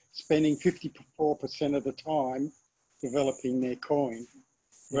developers spending 54% of the time developing their coin.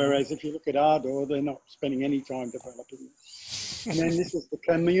 Whereas if you look at Ardor, they're not spending any time developing it. And then this is the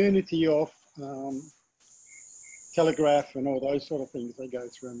community of Telegraph and all those sort of things. They go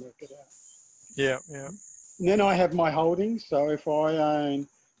through and work it out. Yeah. And then I have my holdings. So if I own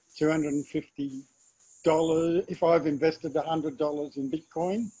 $250, if I've invested $100 in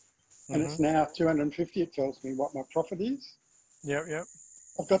Bitcoin and it's now 250, it tells me what my profit is. Yep.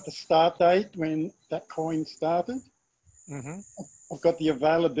 I've got the start date when that coin started. I've got the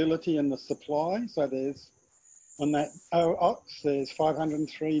availability and the supply. So there's, on that OX, there's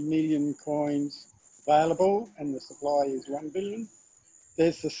 503 million coins available and the supply is 1 billion.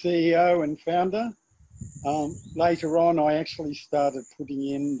 There's the CEO and founder. Later on, I actually started putting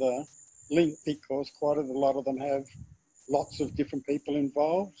in the link because quite a lot of them have lots of different people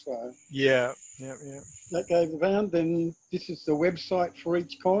involved. So yeah. that goes around. Then this is the website for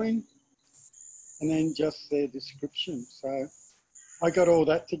each coin, and then just their description. So I got all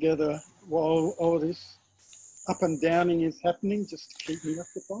that together while all this up and downing is happening, just to keep me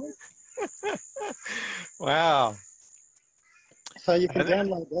occupied. Wow. So you can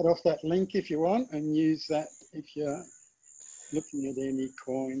download that off that link if you want, and use that if you're looking at any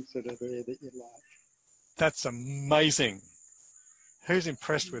coins that are there that you like. That's amazing. Who's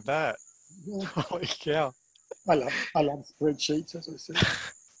impressed with that? Yeah. Holy cow. I love spreadsheets, as I said.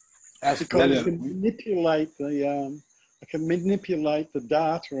 That's Because brilliant. I can manipulate the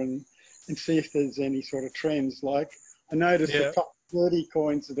data and see if there's any sort of trends. Like I noticed the top 30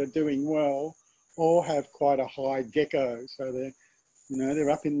 coins that are doing well all have quite a high gecko. So they're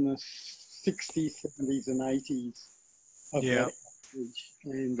up in the 60s, 70s and 80s of that average.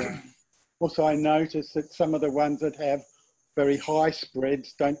 And also I noticed that some of the ones that have very high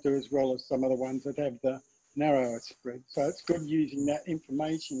spreads don't do as well as some of the ones that have the narrower spread. So it's good using that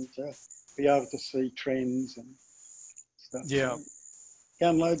information to be able to see trends and stuff. Yeah. So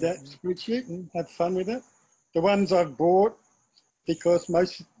download that spreadsheet and have fun with it. The ones I've bought, because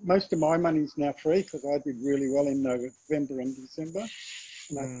most of my money's now free because I did really well in November and December.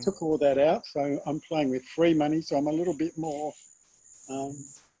 And I took all that out, so I'm playing with free money, so I'm a little bit more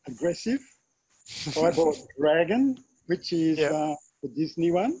aggressive. So I bought Dragon, which is the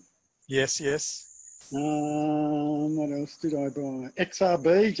Disney one. Yes. What else did I buy?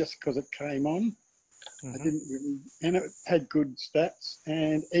 XRB, just because it came on. I didn't really, and it had good stats.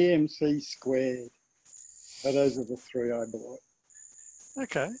 And EMC squared. So those are the three I bought.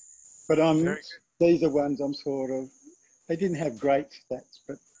 Okay. But these are ones I'm sort of. They didn't have great stats,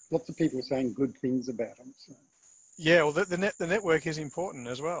 but lots of people are saying good things about them. So. Yeah, well, the network is important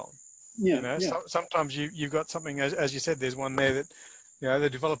as well. Yeah. Sometimes you've got something, as you said, there's one there that, the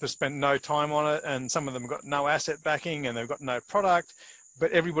developers spent no time on it, and some of them got no asset backing, and they've got no product,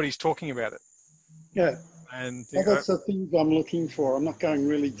 but everybody's talking about it. Yeah. And that's the things I'm looking for. I'm not going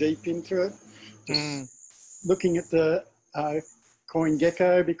really deep into it. Just looking at the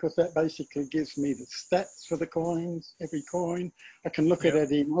CoinGecko, because that basically gives me the stats for the coins, every coin. I can look at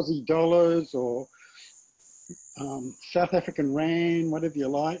it in Aussie dollars or South African rand, whatever you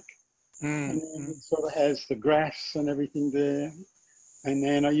like. And then it sort of has the graphs and everything there. And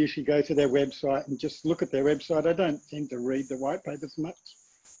then I usually go to their website and just look at their website. I don't tend to read the white papers much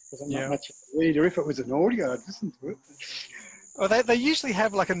because I'm not much of a reader. If it was an audio, I'd listen to it. Well, they usually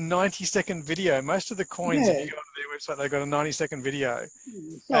have like a 90-second video. Most of the coins, if you go to their website, they've got a 90-second video.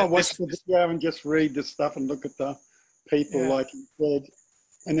 So I'll watch the video and just read the stuff and look at the people like you said.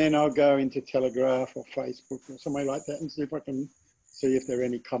 And then I'll go into Telegraph or Facebook or somewhere like that and see if I can see if there are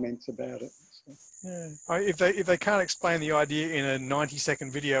any comments about it. So. Yeah. If they can't explain the idea in a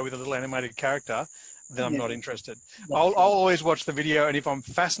 90-second video with a little animated character, then I'm not interested. I'll always watch the video, and if I'm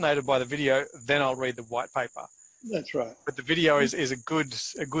fascinated by the video, then I'll read the white paper. That's right. But the video is a good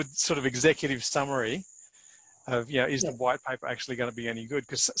sort of executive summary of, is the white paper actually going to be any good?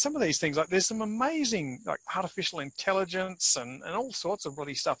 Because some of these things, like there's some amazing like artificial intelligence and all sorts of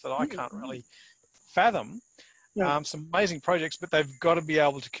bloody stuff that I can't really fathom. Some amazing projects, but they've got to be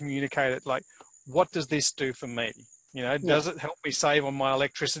able to communicate it. Like, what does this do for me? Does it help me save on my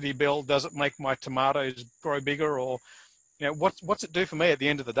electricity bill? Does it make my tomatoes grow bigger? Or, what's it do for me at the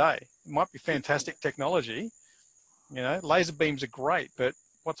end of the day? It might be fantastic technology. Laser beams are great, but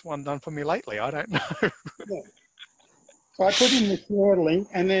what's one done for me lately? I don't know. So I put in the share link,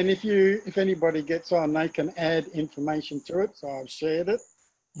 and then if anybody gets on, they can add information to it. So I've shared it.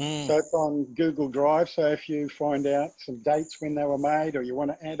 So it's on Google Drive. So if you find out some dates when they were made, or you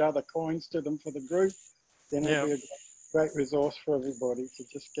want to add other coins to them for the group, then it'll be a great resource for everybody to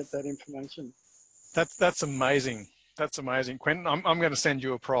just get that information. That's amazing. That's amazing, Quentin. I'm going to send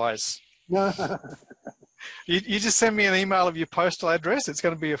you a prize. You just send me an email of your postal address. It's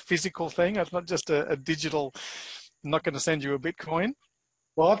going to be a physical thing. It's not just a digital. I'm not going to send you a Bitcoin.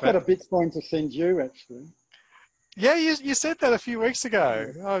 Well, I've got a Bitcoin to send you, actually. Yeah, you said that a few weeks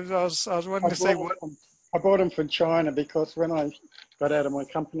ago. I was wanting to see what. I bought them from China because when I got out of my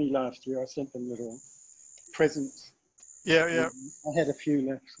company last year, I sent them little presents. Yeah. I had a few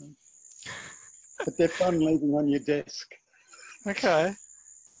left. So. But they're fun leaving on your desk. Okay.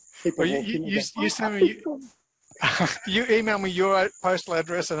 People you send me. You email me your postal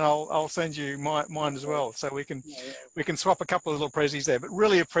address, and I'll send you mine as well, so we can swap a couple of little prezzies there. But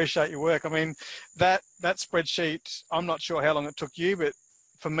really appreciate your work. I mean, that spreadsheet, I'm not sure how long it took you, but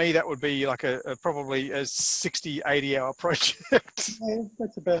for me that would be like probably a 60, 80-hour project. Yeah,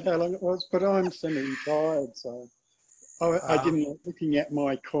 that's about how long it was. But I'm semi-retired, so I didn't like looking at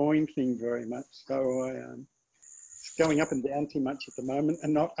my coin thing very much, so it's going up and down too much at the moment,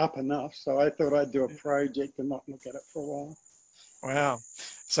 and not up enough. So I thought I'd do a project and not look at it for a while. Wow.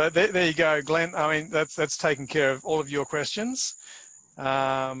 So there you go, Glenn. I mean, that's taken care of all of your questions.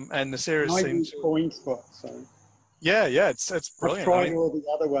 And Nasira seems coin spot. So yeah, it's brilliant. I've tried all the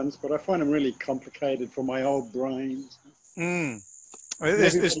other ones, but I find them really complicated for my old brain.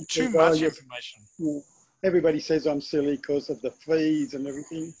 There's too much information. Yeah. Everybody says I'm silly because of the fees and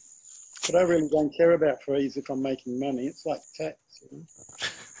everything, but I really don't care about fees if I'm making money. It's like tax. You know?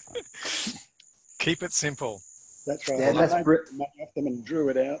 Keep it simple. That's right. Yeah, I made money off them and drew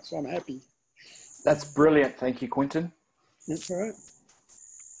it out, so I'm happy. That's brilliant. Thank you, Quinton. That's right.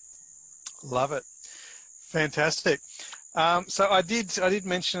 Love it. Fantastic. So I did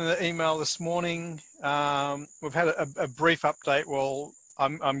mention in the email this morning. We've had a brief update. Well,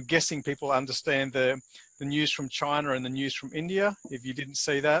 I'm guessing people understand the news from China and the news from India. If you didn't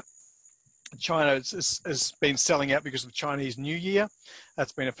see that, China has been selling out because of Chinese New Year.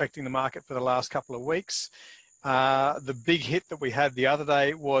 That's been affecting the market for the last couple of weeks. The big hit that we had the other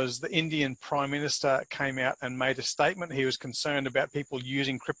day was the Indian Prime Minister came out and made a statement. He was concerned about people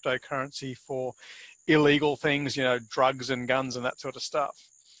using cryptocurrency for illegal things, you know, drugs and guns and that sort of stuff.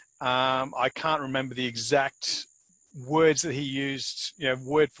 I can't remember the exact words that he used, you know,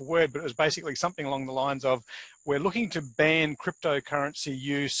 word for word, but it was basically something along the lines of, we're looking to ban cryptocurrency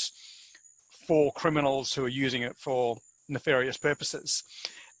use for criminals who are using it for nefarious purposes.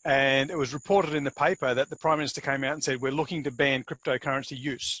 And it was reported in the paper that the Prime Minister came out and said, we're looking to ban cryptocurrency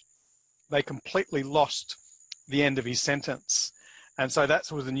use. They completely lost the end of his sentence. And so that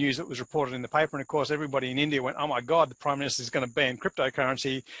was the news that was reported in the paper. And of course, everybody in India went, oh my God, the Prime Minister is going to ban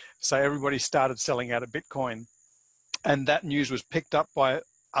cryptocurrency. So everybody started selling out of Bitcoin. And that news was picked up by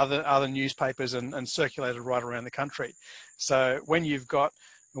other newspapers and circulated right around the country. So when you've got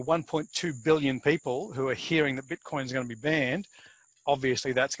 1.2 billion people who are hearing that Bitcoin is going to be banned,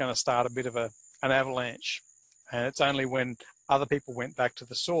 obviously that's going to start a bit of an avalanche. And it's only when other people went back to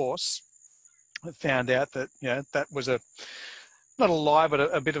the source that found out that, you know, that was not a lie, but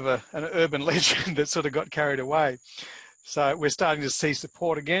a bit of an urban legend that sort of got carried away. So we're starting to see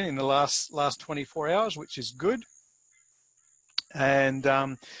support again in the last 24 hours, which is good. And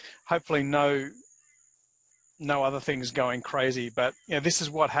hopefully no other things going crazy. But, you know, this is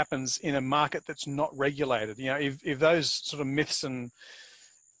what happens in a market that's not regulated. You know, if those sort of myths and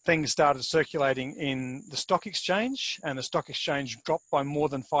things started circulating in the stock exchange and the stock exchange dropped by more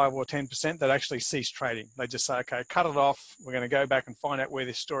than 5 or 10%, they'd actually cease trading. They just say, okay, cut it off. We're going to go back and find out where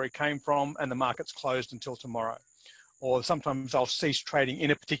this story came from, and the market's closed until tomorrow. Or sometimes they'll cease trading in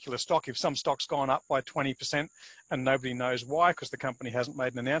a particular stock. If some stock's gone up by 20% and nobody knows why because the company hasn't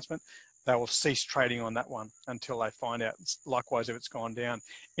made an announcement, they will cease trading on that one until they find out. Likewise, if it's gone down.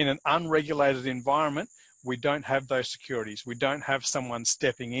 In an unregulated environment, we don't have those securities. We don't have someone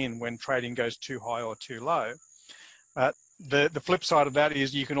stepping in when trading goes too high or too low. The flip side of that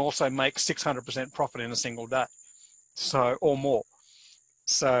is you can also make 600% profit in a single day, so or more.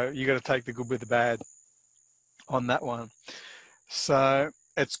 So you got to take the good with the bad on that one. So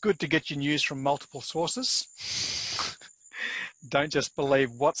it's good to get your news from multiple sources. Don't just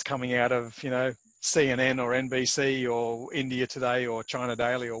believe what's coming out of, you know, CNN or NBC or India Today or China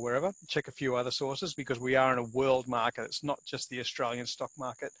Daily or wherever. Check a few other sources because we are in a world market. It's not just the Australian stock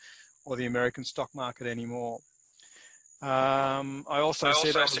market or the American stock market anymore. I also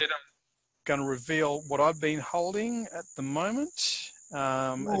said I'm going to reveal what I've been holding at the moment.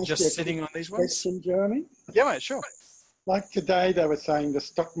 Just sitting on these ones. Question, Jeremy? Yeah, mate, sure. Like today, they were saying the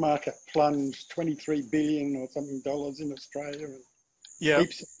stock market plunged 23 billion or something dollars in Australia and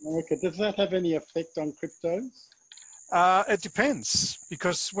heaps in America. Does that have any effect on cryptos? It depends,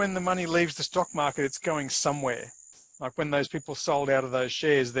 because when the money leaves the stock market, it's going somewhere. Like when those people sold out of those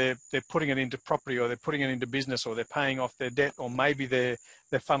shares, they're putting it into property, or they're putting it into business, or they're paying off their debt, or maybe they're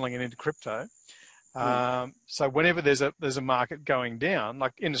funneling it into crypto. So whenever there's a market going down,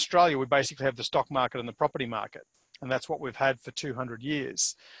 like in Australia, we basically have the stock market and the property market. And that's what we've had for 200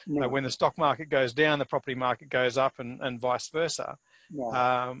 years. When the stock market goes down, the property market goes up, and vice versa.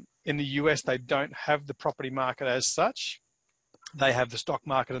 In the US, they don't have the property market as such. They have the stock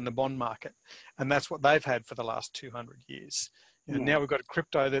market and the bond market. And that's what they've had for the last 200 years. And now we've got a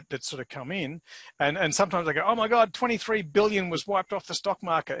crypto that's sort of come in. And sometimes they go, oh my God, 23 billion was wiped off the stock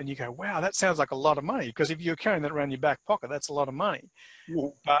market. And you go, wow, that sounds like a lot of money. Because if you're carrying that around your back pocket, that's a lot of money.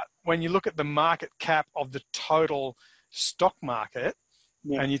 But when you look at the market cap of the total stock market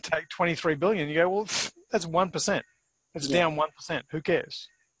and you take 23 billion, you go, well, that's 1%. It's down 1%. Who cares?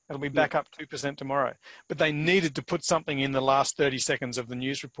 It'll be back up 2% tomorrow. But they needed to put something in the last 30 seconds of the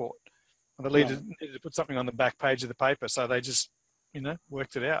news report. They needed to put something on the back page of the paper. So they just,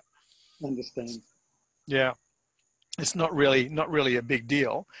 worked it out. Understand. Yeah. It's not really a big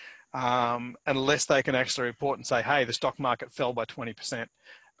deal unless they can actually report and say, hey, the stock market fell by 20%.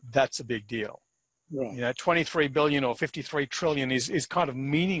 That's a big deal. Right. 23 billion or 53 trillion is kind of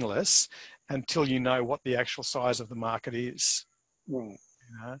meaningless until you know what the actual size of the market is. Right.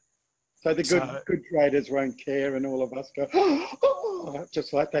 So the good traders won't care, and all of us go, oh,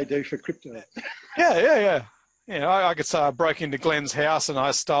 just like they do for crypto. Yeah. I could say I broke into Glenn's house and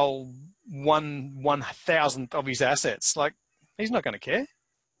I stole 1/1000th of his assets. Like, he's not going to care.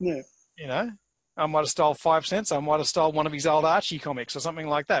 Yeah. I might have stole 5 cents. I might have stole one of his old Archie comics or something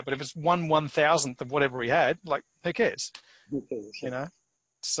like that. But if it's 1/1000th of whatever he had, like, who cares? Who cares?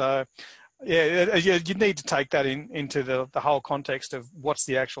 So, yeah, you need to take that into the whole context of what's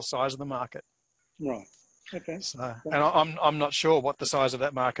the actual size of the market. Right. Okay. So, and I'm not sure what the size of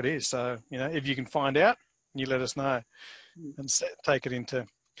that market is. So, if you can find out, you let us know and take it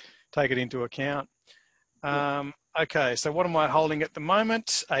into account. Okay, so what am I holding at the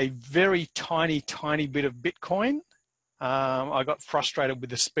moment? A very tiny bit of Bitcoin. I got frustrated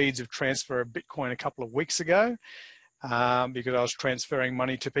with the speeds of transfer of Bitcoin a couple of weeks ago because I was transferring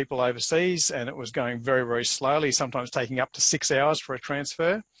money to people overseas and it was going very, very slowly, sometimes taking up to 6 hours for a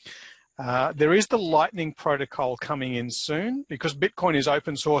transfer. There is the Lightning protocol coming in soon because Bitcoin is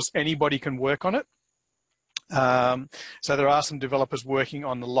open source. Anybody can work on it. So there are some developers working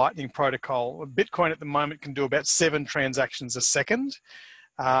on the Lightning protocol. Bitcoin at the moment can do about 7 transactions a second.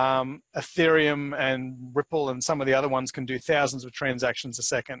 Ethereum and Ripple and some of the other ones can do thousands of transactions a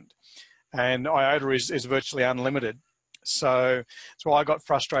second. And IOTA is virtually unlimited. So that's why I got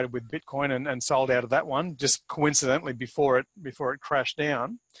frustrated with Bitcoin and sold out of that one, just coincidentally before it crashed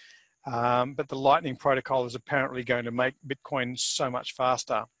down. But the Lightning protocol is apparently going to make Bitcoin so much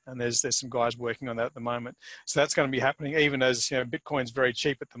faster, and there's some guys working on that at the moment. So that's going to be happening even as Bitcoin's very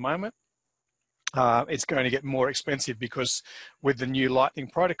cheap at the moment. It's going to get more expensive because with the new Lightning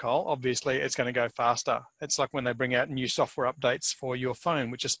protocol, obviously it's going to go faster. It's like when they bring out new software updates for your phone,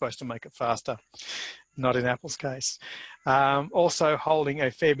 which is supposed to make it faster. Not in Apple's case. Also holding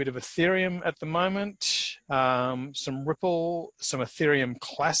a fair bit of Ethereum at the moment, some Ripple, some Ethereum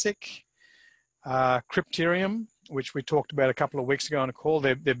Classic, Crypterium, which we talked about a couple of weeks ago on a call.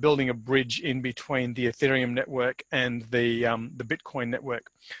 They're building a bridge in between the Ethereum network and the Bitcoin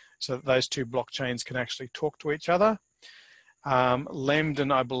network, so that those two blockchains can actually talk to each other.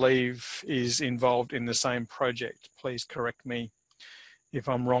 Lambden, I believe, is involved in the same project. Please correct me if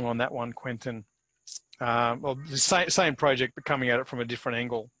I'm wrong on that one, Quentin. Well, the same project, but coming at it from a different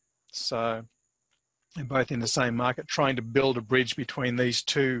angle. So they're both in the same market, trying to build a bridge between these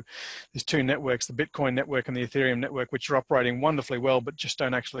two networks, the Bitcoin network and the Ethereum network, which are operating wonderfully well, but just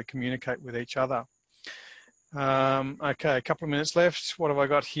don't actually communicate with each other. Okay, a couple of minutes left. What have I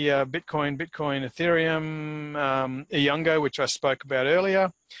got here? Bitcoin, Ethereum, Iungo, which I spoke about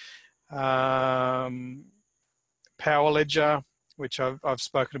earlier. Power Ledger, which I've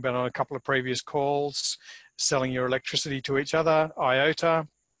spoken about on a couple of previous calls, selling your electricity to each other. IOTA,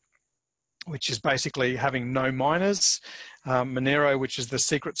 which is basically having no miners. Monero, which is the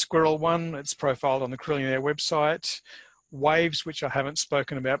secret squirrel one. It's profiled on the Cryllionaire website. Waves, which I haven't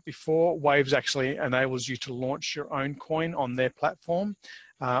spoken about before. Waves actually enables you to launch your own coin on their platform.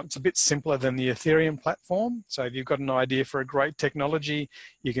 It's a bit simpler than the Ethereum platform. So if you've got an idea for a great technology,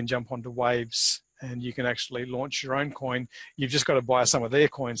 you can jump onto Waves and you can actually launch your own coin. You've just got to buy some of their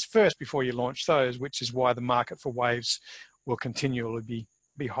coins first before you launch those, which is why the market for Waves will continually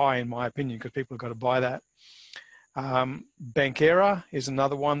be high, in my opinion, because people have got to buy that. Bankera is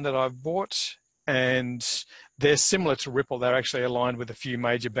another one that I've bought, and they're similar to Ripple. They're actually aligned with a few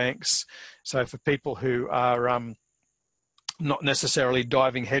major banks. So for people who are not necessarily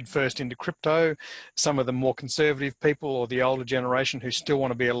diving headfirst into crypto, some of the more conservative people or the older generation who still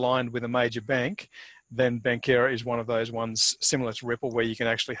want to be aligned with a major bank, then Bankera is one of those ones similar to Ripple where you can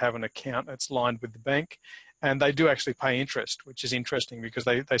actually have an account that's aligned with the bank. And they do actually pay interest, which is interesting because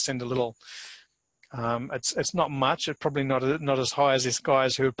they send a little, it's not much, it's probably not as high as these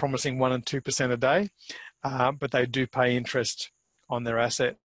guys who are promising 1% and 2% a day, but they do pay interest on their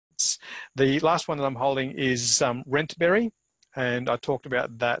assets. The last one that I'm holding is Rentberry. And I talked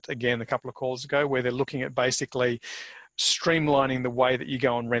about that again a couple of calls ago, where they're looking at basically streamlining the way that you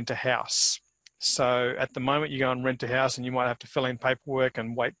go and rent a house. So at the moment you go and rent a house and you might have to fill in paperwork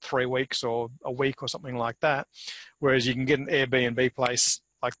and wait 3 weeks or a week or something like that. Whereas you can get an Airbnb place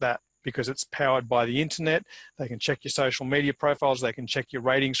like that because it's powered by the internet. They can check your social media profiles. They can check your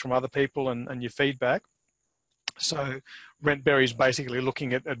ratings from other people and your feedback. So Rentberry is basically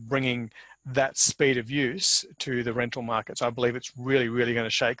looking at bringing that speed of use to the rental market. So I believe it's really, really going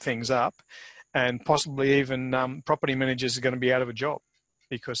to shake things up, and possibly even property managers are going to be out of a job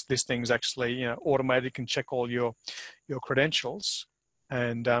because this thing's actually, you know, automated, can check all your credentials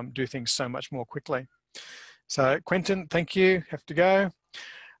and do things so much more quickly. So Quentin, thank you. Have to go.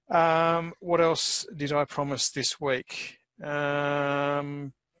 What else did I promise this week?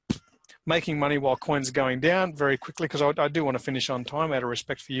 Making money while coins are going down, very quickly, because I do want to finish on time out of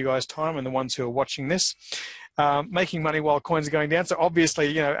respect for you guys' time and the ones who are watching this. Making money while coins are going down. So obviously,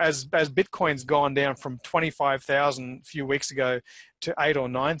 you know, as Bitcoin's gone down from 25,000 a few weeks ago to 8 or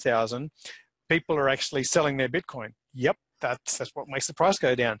 9,000, people are actually selling their Bitcoin. Yep, that's what makes the price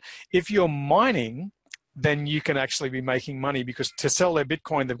go down. If you're mining, then you can actually be making money, because to sell their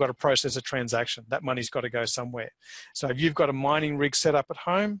Bitcoin, they've got to process a transaction. That money's got to go somewhere. So if you've got a mining rig set up at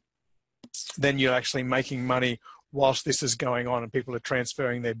home, then you're actually making money whilst this is going on and people are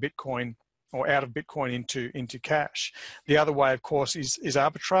transferring their Bitcoin or out of Bitcoin into cash. The other way, of course, is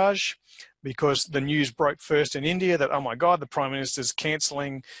arbitrage, because the news broke first in India that, oh my God, the Prime Minister's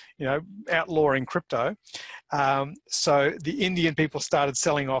cancelling, you know, outlawing crypto. So the Indian people started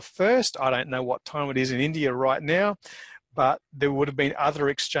selling off first. I don't know what time it is in India right now, but there would have been other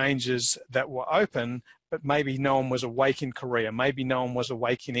exchanges that were open, but maybe no one was awake in Korea. Maybe no one was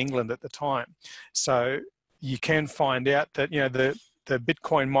awake in England at the time. So you can find out that, you know, the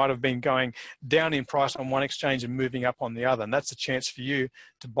Bitcoin might have been going down in price on one exchange and moving up on the other. And that's a chance for you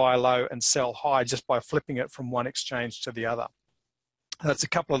to buy low and sell high just by flipping it from one exchange to the other. That's a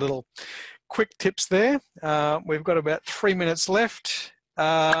couple of little quick tips there. We've got about 3 minutes left.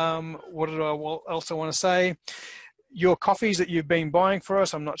 What did I also want to say? Your coffees that you've been buying for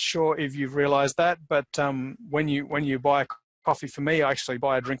us, I'm not sure if you've realized that, but when you buy coffee for me, I actually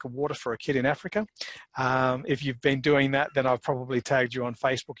buy a drink of water for a kid in Africa. If you've been doing that, then I've probably tagged you on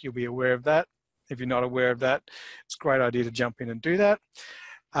Facebook. You'll be aware of that. If you're not aware of that, it's a great idea to jump in and do that.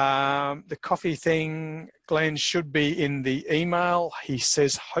 The coffee thing, Glenn, should be in the email. He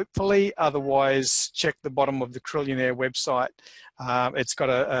says hopefully, otherwise check the bottom of the Cryllionaire website. It's got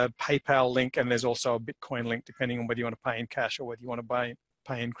a PayPal link, and there's also a Bitcoin link, depending on whether you want to pay in cash or whether you want to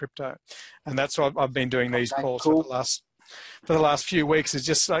pay in crypto. And that's what I've been doing these calls for the last few weeks, is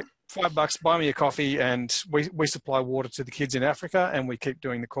just like $5, buy me a coffee, and we supply water to the kids in Africa, and we keep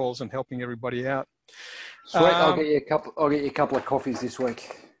doing the calls and helping everybody out. Sweet, I'll get you a couple of coffees this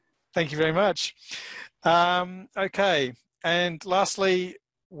week. Thank you very much. Okay, and lastly,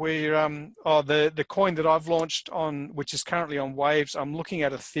 we're the coin that I've launched on, which is currently on Waves. I'm looking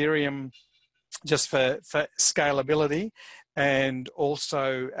at Ethereum just for scalability, and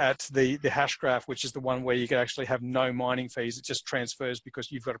also at the hash graph, which is the one where you can actually have no mining fees. It just transfers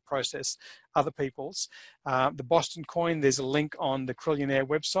because you've got to process other people's. The Boston coin, there's a link on the Cryllionaire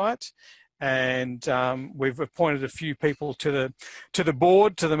website. And we've appointed a few people to the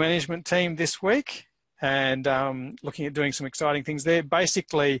board, to the management team this week, and looking at doing some exciting things there.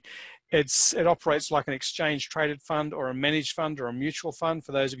 Basically, it operates like an exchange-traded fund or a managed fund or a mutual fund,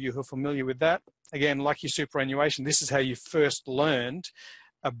 for those of you who are familiar with that. Again, like your superannuation, this is how you first learned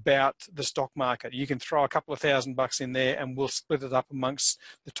about the stock market. You can throw a couple of $1,000 in there, and we'll split it up amongst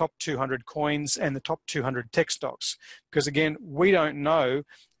the top 200 coins and the top 200 tech stocks. Because again, we don't know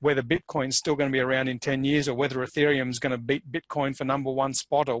whether Bitcoin's still going to be around in 10 years, or whether Ethereum's going to beat Bitcoin for #1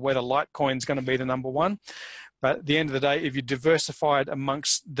 spot, or whether Litecoin's going to be the #1. But at the end of the day, if you diversify it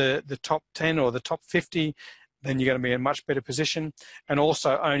amongst the top 10 or the top 50, then you're going to be in a much better position. And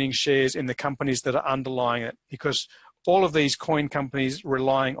also owning shares in the companies that are underlying it, because all of these coin companies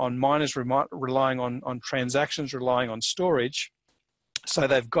relying on miners, relying on transactions, relying on storage. So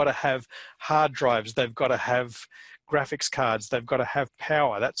they've got to have hard drives, they've got to have graphics cards, they've got to have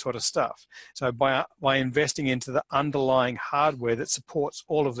power, that sort of stuff. So by investing into the underlying hardware that supports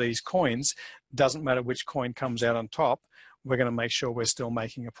all of these coins, doesn't matter which coin comes out on top, we're going to make sure we're still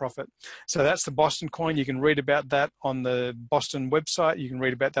making a profit. So that's the Boston coin. You can read about that on the Boston website. You can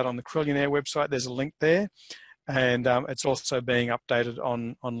read about that on the Cryllionaire website. There's a link there. And it's also being updated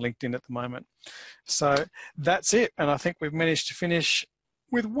on LinkedIn at the moment. So that's it. And I think we've managed to finish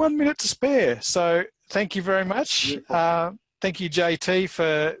with 1 minute to spare. So thank you very much. Thank you, JT,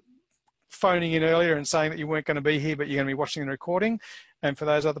 for phoning in earlier and saying that you weren't going to be here, but you're going to be watching the recording. And for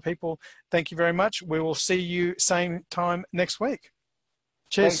those other people, thank you very much. We will see you same time next week.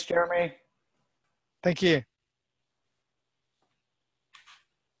 Cheers. Thanks, Jeremy. Thank you.